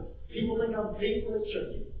job and people think I'm faithful at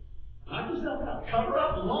church. Knock yourself out. Cover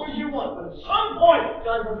up as long as you want. But at some point,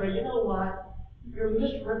 God will say, you know what? You're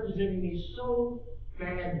misrepresenting me so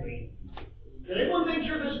badly that everyone thinks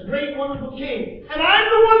you're this great, wonderful king. And I'm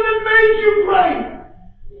the one that made you great.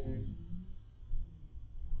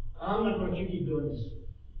 I'm not going to keep doing this.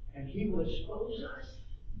 And He will expose us.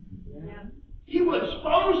 Yeah. He will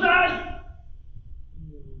expose us.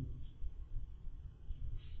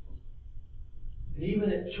 And even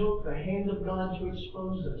it took the hand of God to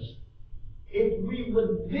expose us. If we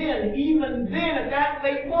would then, even then, at that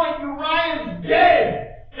late point, Uriah is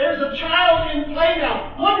dead. There's a child in play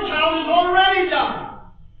now. One child has already died.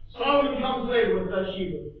 Solomon comes later with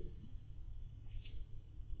Bathsheba.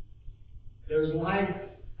 There's life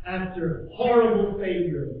after horrible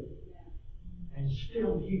failure. And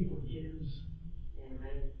still He forgives.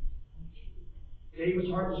 David's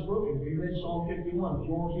heart was broken. We read Psalm 51. If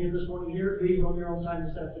you won't hear this morning, hear it. Read it on your own time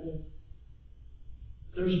this afternoon.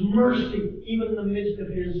 There's mercy even in the midst of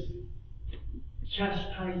his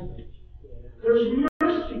chastisement. There's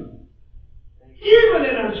mercy even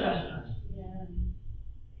in our chastisement.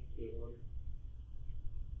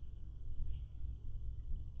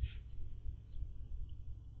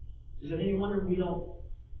 Is it any wonder we don't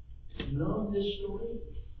love this story?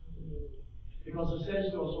 Because it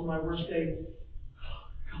says to us on my worst day, oh,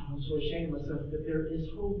 God, I'm so ashamed of myself, that there is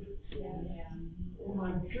hope. Oh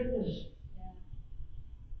my goodness.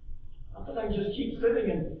 I thought I could just keep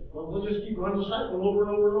sinning and we'll just keep running the cycle over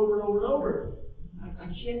and over and over and over and over. I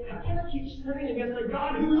can't. How can I keep sinning against a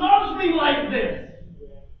God who loves me like this?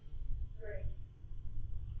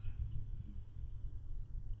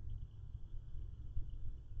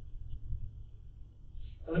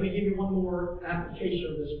 Let me give you one more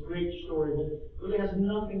application of this great story that really has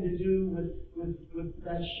nothing to do with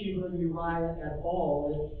Bathsheba and Uriah at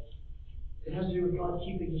all. It has to do with God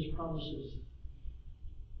keeping His promises.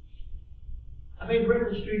 I made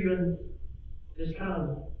reference to you in this kind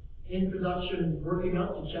of introduction working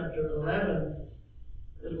up to chapter 11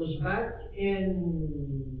 that it was back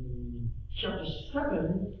in chapter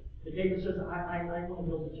 7 that David says, I want to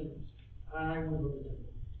build the temple. I want to build the temple.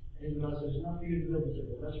 And God says, it's not for you to build the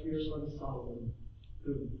temple. That's for your son Solomon,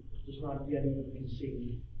 who is not yet even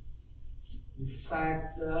conceived. In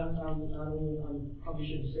fact, I probably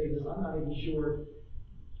shouldn't say this. I'm not even sure.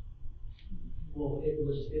 Well,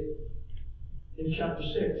 in chapter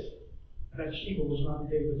 6, Bathsheba was not in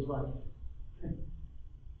David's life.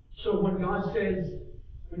 So when God says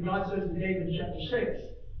to David in chapter 6,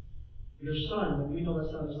 your son, and we know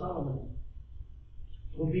that son is Solomon,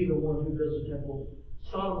 will be the one who builds the temple.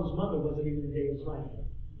 Solomon's mother wasn't even in David's life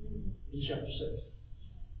in chapter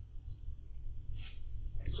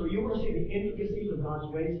 6. So you want to see the intricacies of God's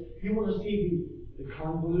ways? You want to see the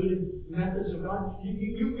convoluted methods of God?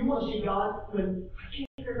 You want to see God when I can't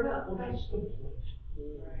figure it out. Well, that's the point.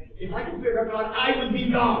 If I can figure out God, I would be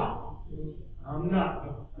God. I'm not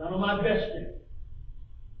God. Not on my best day.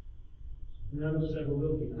 None of us ever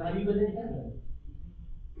will be. Not even in heaven.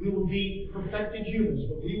 We will be perfected humans,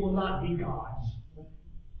 but we will not be gods.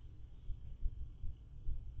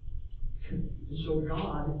 And so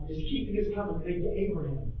God is keeping His covenant made to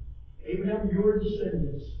Abraham. Abraham, your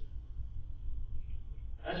descendants.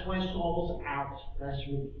 That's why Saul's out last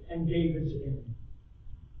week and David's in.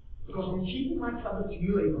 Because I'm keeping my covenant to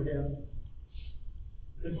you, Abraham,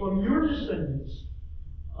 that from your descendants,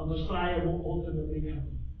 a Messiah will ultimately come.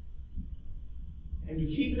 And to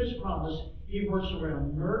keep His promise, He works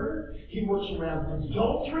around murder, He works around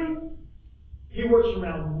adultery, He works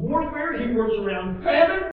around warfare, He works around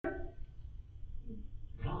famine.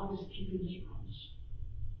 God is keeping His promise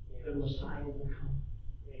that a Messiah will come.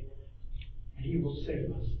 And He will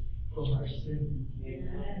save us from our sin.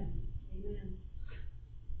 Amen. Amen.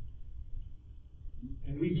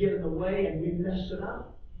 And we get in the way and we mess it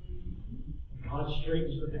up. God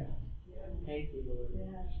straightens the path. Thank you, Lord.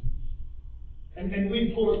 And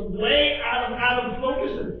we pull it way out of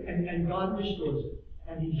focus, and God restores it.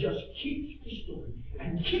 And He just keeps restoring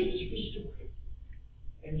and keeps restoring.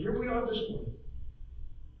 And here we are this morning.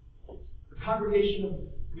 The congregation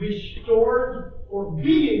restored or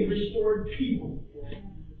being restored people.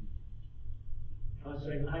 God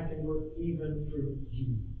saying, I can work even through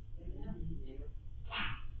you.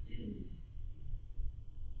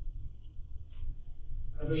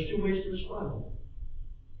 Now, there's two ways to respond.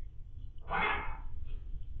 Wow!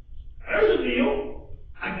 There's a deal.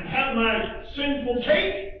 I can have my sinful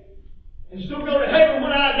cake and still go to heaven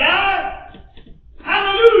when I die.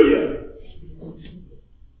 Hallelujah!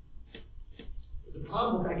 But the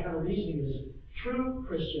problem with that kind of reasoning is true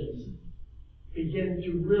Christians begin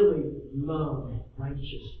to really love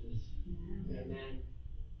righteousness. Amen.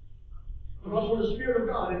 Because when the Spirit of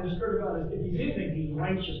God, and the Spirit of God is, if He's anything, He's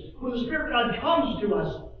righteous. When the Spirit of God comes to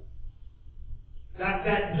us,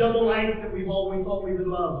 that double life that we thought we would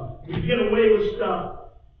love, we get away with stuff.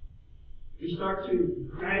 We start to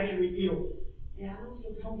gradually feel, yeah, I don't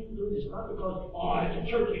feel comfortable doing this. Not because, it's a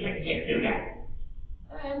church, you can't do that.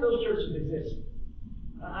 And those churches exist.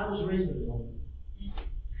 I was raised in one.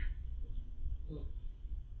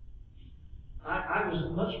 I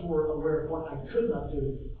was much more aware of what I could not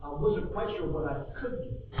do. I wasn't quite sure what I could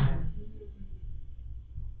do.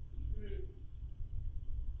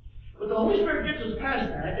 But the Holy Spirit gets us past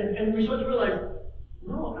that, and we start to realize,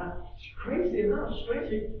 no, it's crazy enough,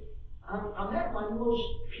 strangely, I'm at my most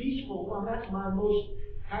peaceful, I'm at my most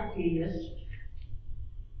happiest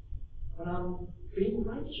when I'm being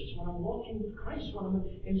righteous, when I'm walking with Christ, when I'm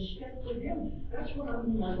in step with Him. That's when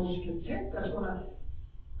I'm my most content. That's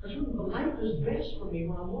when the life is best for me,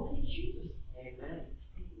 when I'm walking with Jesus. Amen.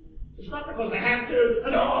 It's not because I have to,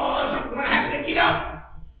 something I have to get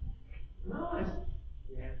up. No,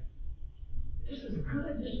 this is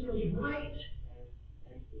good, this feels right.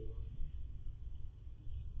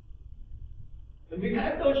 And we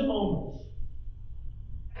have those moments.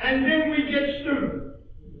 And then we get stupid.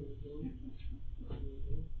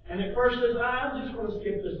 And at first it's, I'm just going to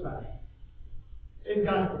skip this back. They've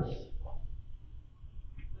got this.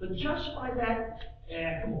 But just by that,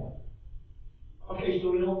 come on. Okay,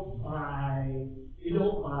 so you don't buy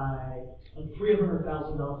a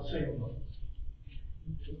 $300,000 sailboat.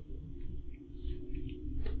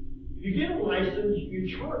 You get a license,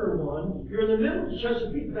 you charter one, you're in the middle of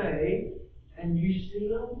Chesapeake Bay, and you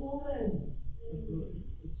see a woman.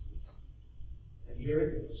 And here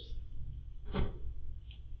it goes.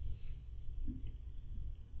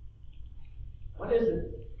 What is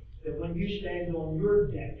it that when you stand on your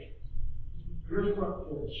deck, your front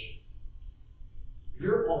porch,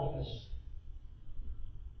 your office,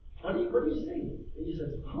 what do you see? And you say,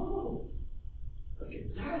 oh, look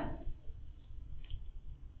at that.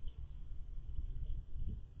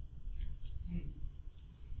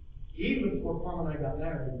 Even before Palm and I got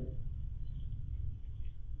married,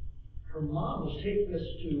 her mom was taking us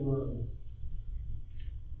to,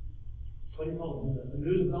 what do you call them? The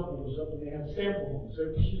news development was up and they had sample homes. So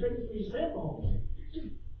she's taking us to these sample homes.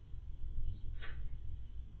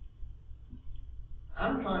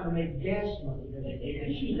 I'm trying to make gas money every day,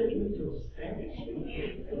 and she's taking me to a sample.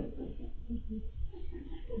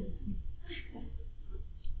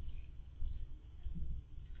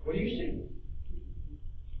 What do you see?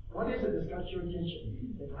 What is it that's got your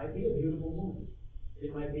attention? It might be a beautiful woman.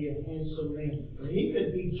 It might be a handsome man. Or he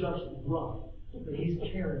could be just rough, but he's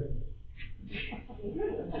caring.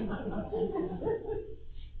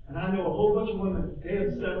 And I know a whole bunch of women, they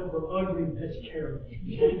have settled for ugly that's caring.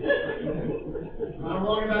 Am I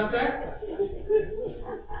wrong about that?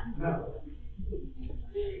 No.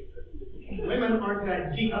 Women aren't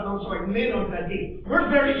that deep. I'm sorry, men aren't that deep. We're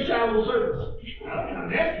very shallow surface. I don't know how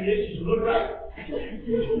nasty it is, just look right.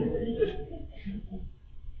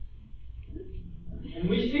 And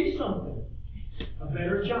we see something. A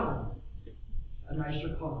better job. A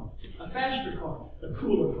nicer car. A faster car. A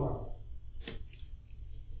cooler car.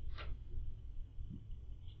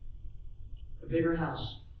 A bigger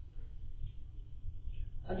house.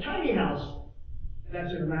 A tiny house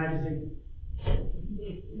that's in a magazine.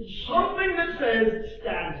 Something that says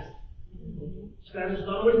status. Status is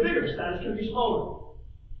not always bigger. Status can be smaller.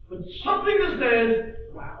 But something that says,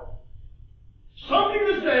 wow. Something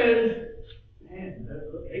that says, man,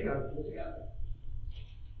 they got it pulled together.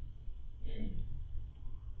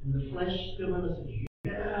 And the flesh still in us says,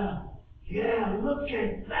 yeah, look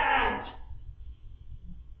at that.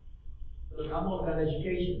 Look, I'm all about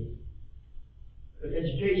education. But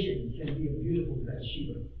education can be a beautiful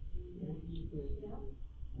Bathsheba.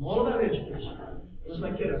 I'm all about education. Let's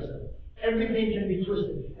not kid ourselves. Everything can be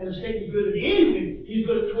twisted. And if Satan's good at anything, he's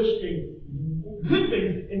good at twisting good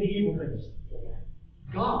things into evil things.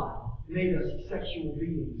 God made us sexual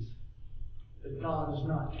beings. But God is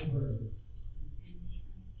not perverted.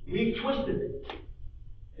 We've twisted it.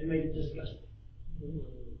 and made it disgusting.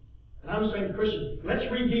 And I'm saying, Christians,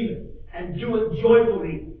 let's redeem it and do it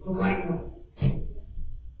joyfully the right way.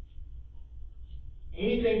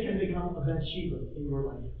 Anything can become a Bathsheba in your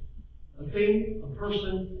life. A thing, a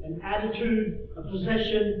person, an attitude, a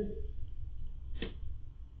possession.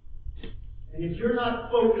 And if you're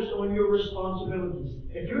not focused on your responsibilities,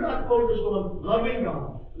 if you're not focused on loving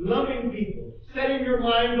God, loving people, setting your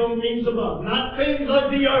mind on things above, not things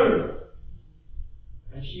of the earth,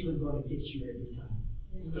 Bathsheba's going to get you every time.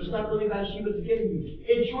 But it's not really Bathsheba that's getting you.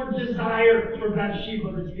 It's your desire for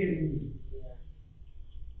Bathsheba that's getting you.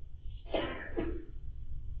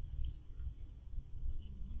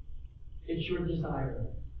 It's your desire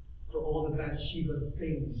for all the Bathsheba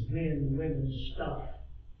things, men, women, stuff.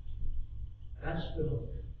 That's the hook.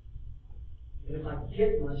 And if I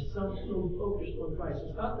get myself so focused on Christ,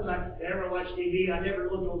 it's not that I never watch TV, I never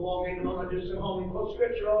look at a ball game, and all I do is sit home and quote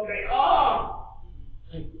Scripture all day.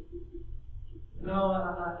 No,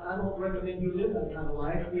 I don't recommend you live that kind of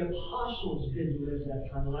life. The apostles didn't live that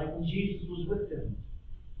kind of life, and Jesus was with them.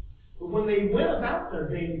 But when they went about their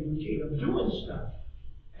daily routine of doing stuff,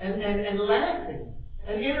 and laughing,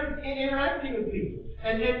 and interacting with people,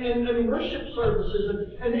 and worship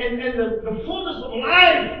services, and the fullness of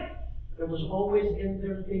life, there was always in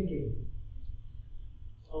their thinking.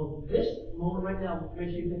 Oh, this moment right now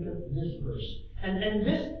makes you think of this verse. And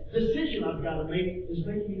this decision I've got to make is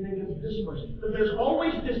making me think of this verse. That there's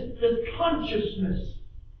always this consciousness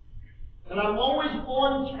that I'm always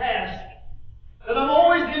on task, that I'm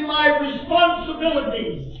always in my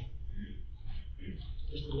responsibilities.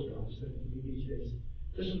 This is what God is saying to me these days.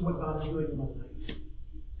 This is what God is doing in my life.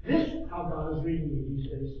 This is how God is leading me these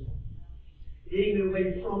days. Leading me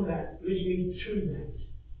away from that, leading me to that.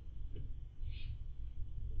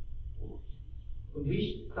 When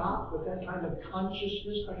we stop with that kind of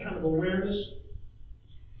consciousness, that kind of awareness,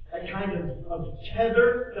 that kind of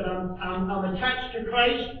tether that I'm attached to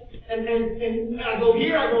Christ, and I go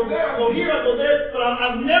here, I go there, I go here, I go there, but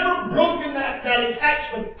I've never broken that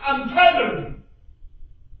attachment. I'm tethered.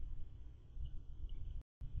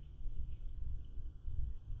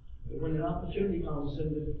 But when an opportunity comes, in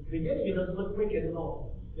the beginning it doesn't look wicked at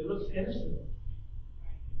all. It looks innocent.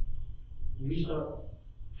 And we start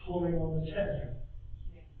pulling on the tether.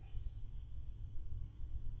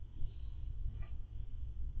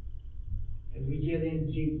 And we get in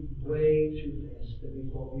deep way too fast than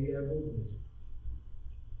we thought we ever would.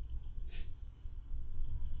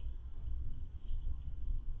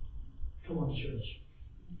 Come on, church.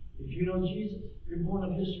 If you know Jesus, you're born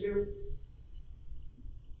of His Spirit.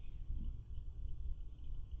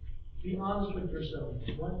 Be honest with yourself.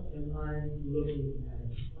 What am I looking at?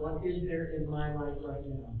 What is there in my life right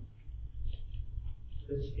now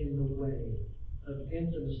that's in the way of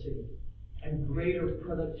intimacy and greater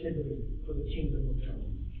productivity for the kingdom of God?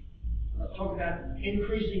 I'm not talking about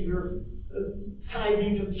increasing your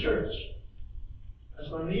tithing to the church. That's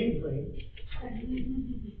not an evil thing.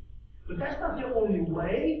 But that's not the only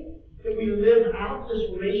way that we live out this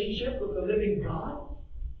relationship with the living God.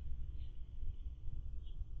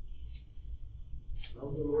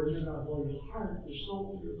 Love the Lord your God with all your heart, your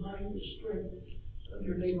soul, your mind, your strength. Love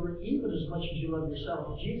your neighbor even as much as you love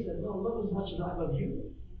yourself. Jesus said, no, love as much as I love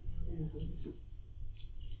you.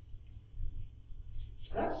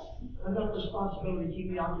 That's enough responsibility to keep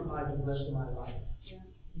me occupied for the rest of my life.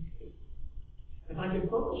 If I can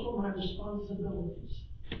focus on my responsibilities,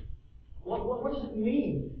 what does it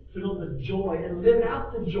mean to know the joy and live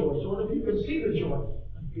out the joy so that you can see the joy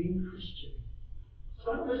of being Christian? It's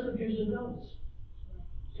not a list of do's and don'ts.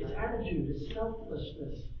 It's attitude, it's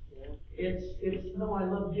selflessness. It's no, I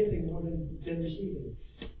love giving more than receiving.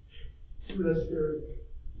 Through the Spirit.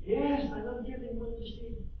 Yes, I love giving more than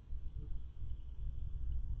receiving.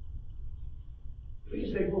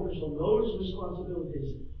 Please stay focused on those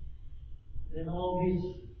responsibilities and all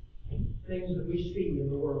these things that we see in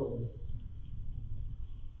the world.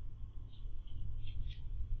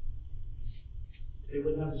 They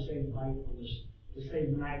wouldn't have the same mindfulness, the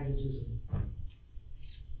same magnetism.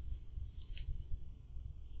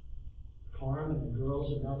 Carmen and the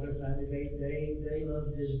girls and all their family, they love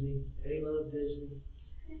Disney. They love Disney.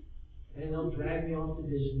 And they'll drag me off to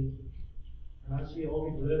Disney. And I see all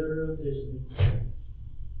the glitter of Disney.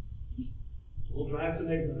 We'll drive to the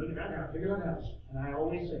neighborhood. Look at that house. Look at that house. And I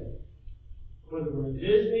always say, whether we're in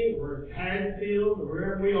Disney, we're at Hadfield, or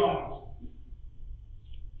wherever we are,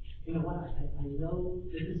 you know what? I know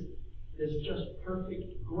this just perfect,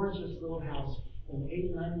 gorgeous little house on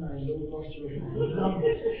 899 Little Foster Road. I love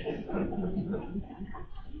it.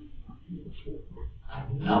 I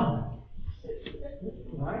love it.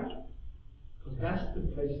 Right? Because that's the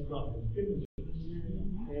place God has given to us.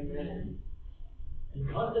 Amen. And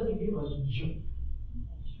God doesn't give us junk.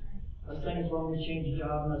 I'm not saying it's wrong to change a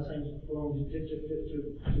job. I'm not saying it's wrong to change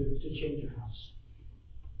your house.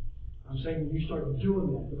 I'm saying when you start doing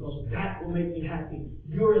that, because that will make me happy,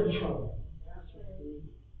 you're in trouble.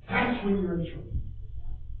 That's when you're in trouble.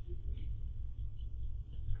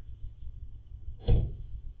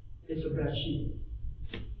 It's a Bathsheba.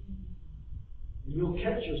 And you'll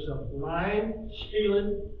catch yourself lying, stealing,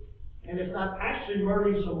 and if not actually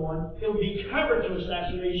murdering someone, it'll be character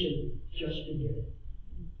assassination just to get it.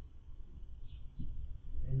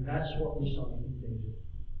 And that's what we saw in David.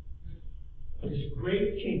 This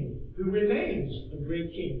great king, who remains a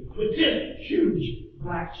great king, with this huge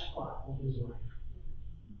black spot on his life.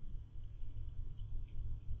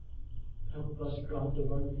 Help us, God, to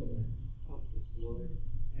learn from that.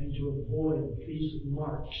 And to avoid these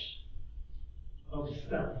marks of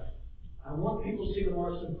self. I want people to see the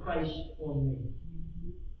marks of Christ on me.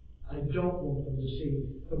 I don't want them to see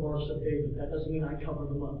the marks of David. That doesn't mean I cover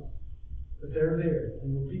them up. But they're there.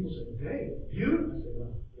 And when people say, hey, you? I say,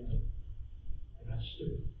 well, yeah. I got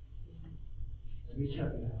stupid. Let me tell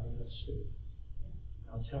you how I got stupid.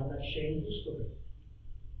 I'll tell that shameful story.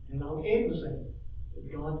 And I'll end with saying that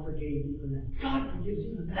God forgave even that. God forgives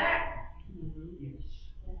even that. Yes.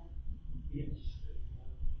 Yes.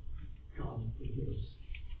 God forgives.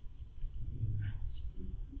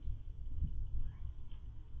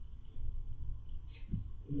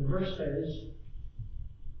 And the verse says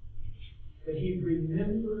that He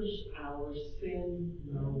remembers our sin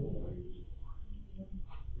no more.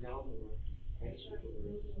 No more.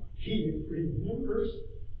 He remembers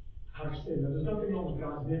our sin. Now, there's nothing wrong with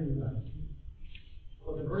God's memory about it.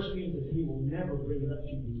 What the verse means is He will never bring it up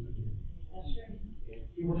to you again. That's right.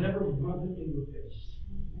 He will never rub it in your face.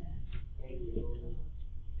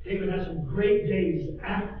 David has some great days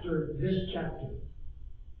after this chapter.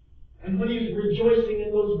 And when he's rejoicing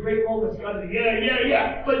in those great moments, God says,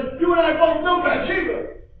 yeah, but you and I both know Bathsheba.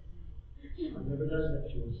 God never does that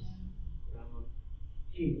to us.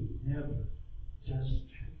 He never does that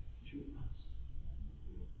to us.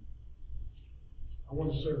 I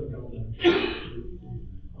want to serve a God like that.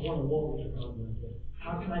 I want to walk with a God like that.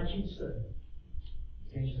 How can I keep serving?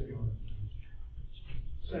 Answer the God.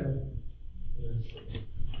 7. Yes.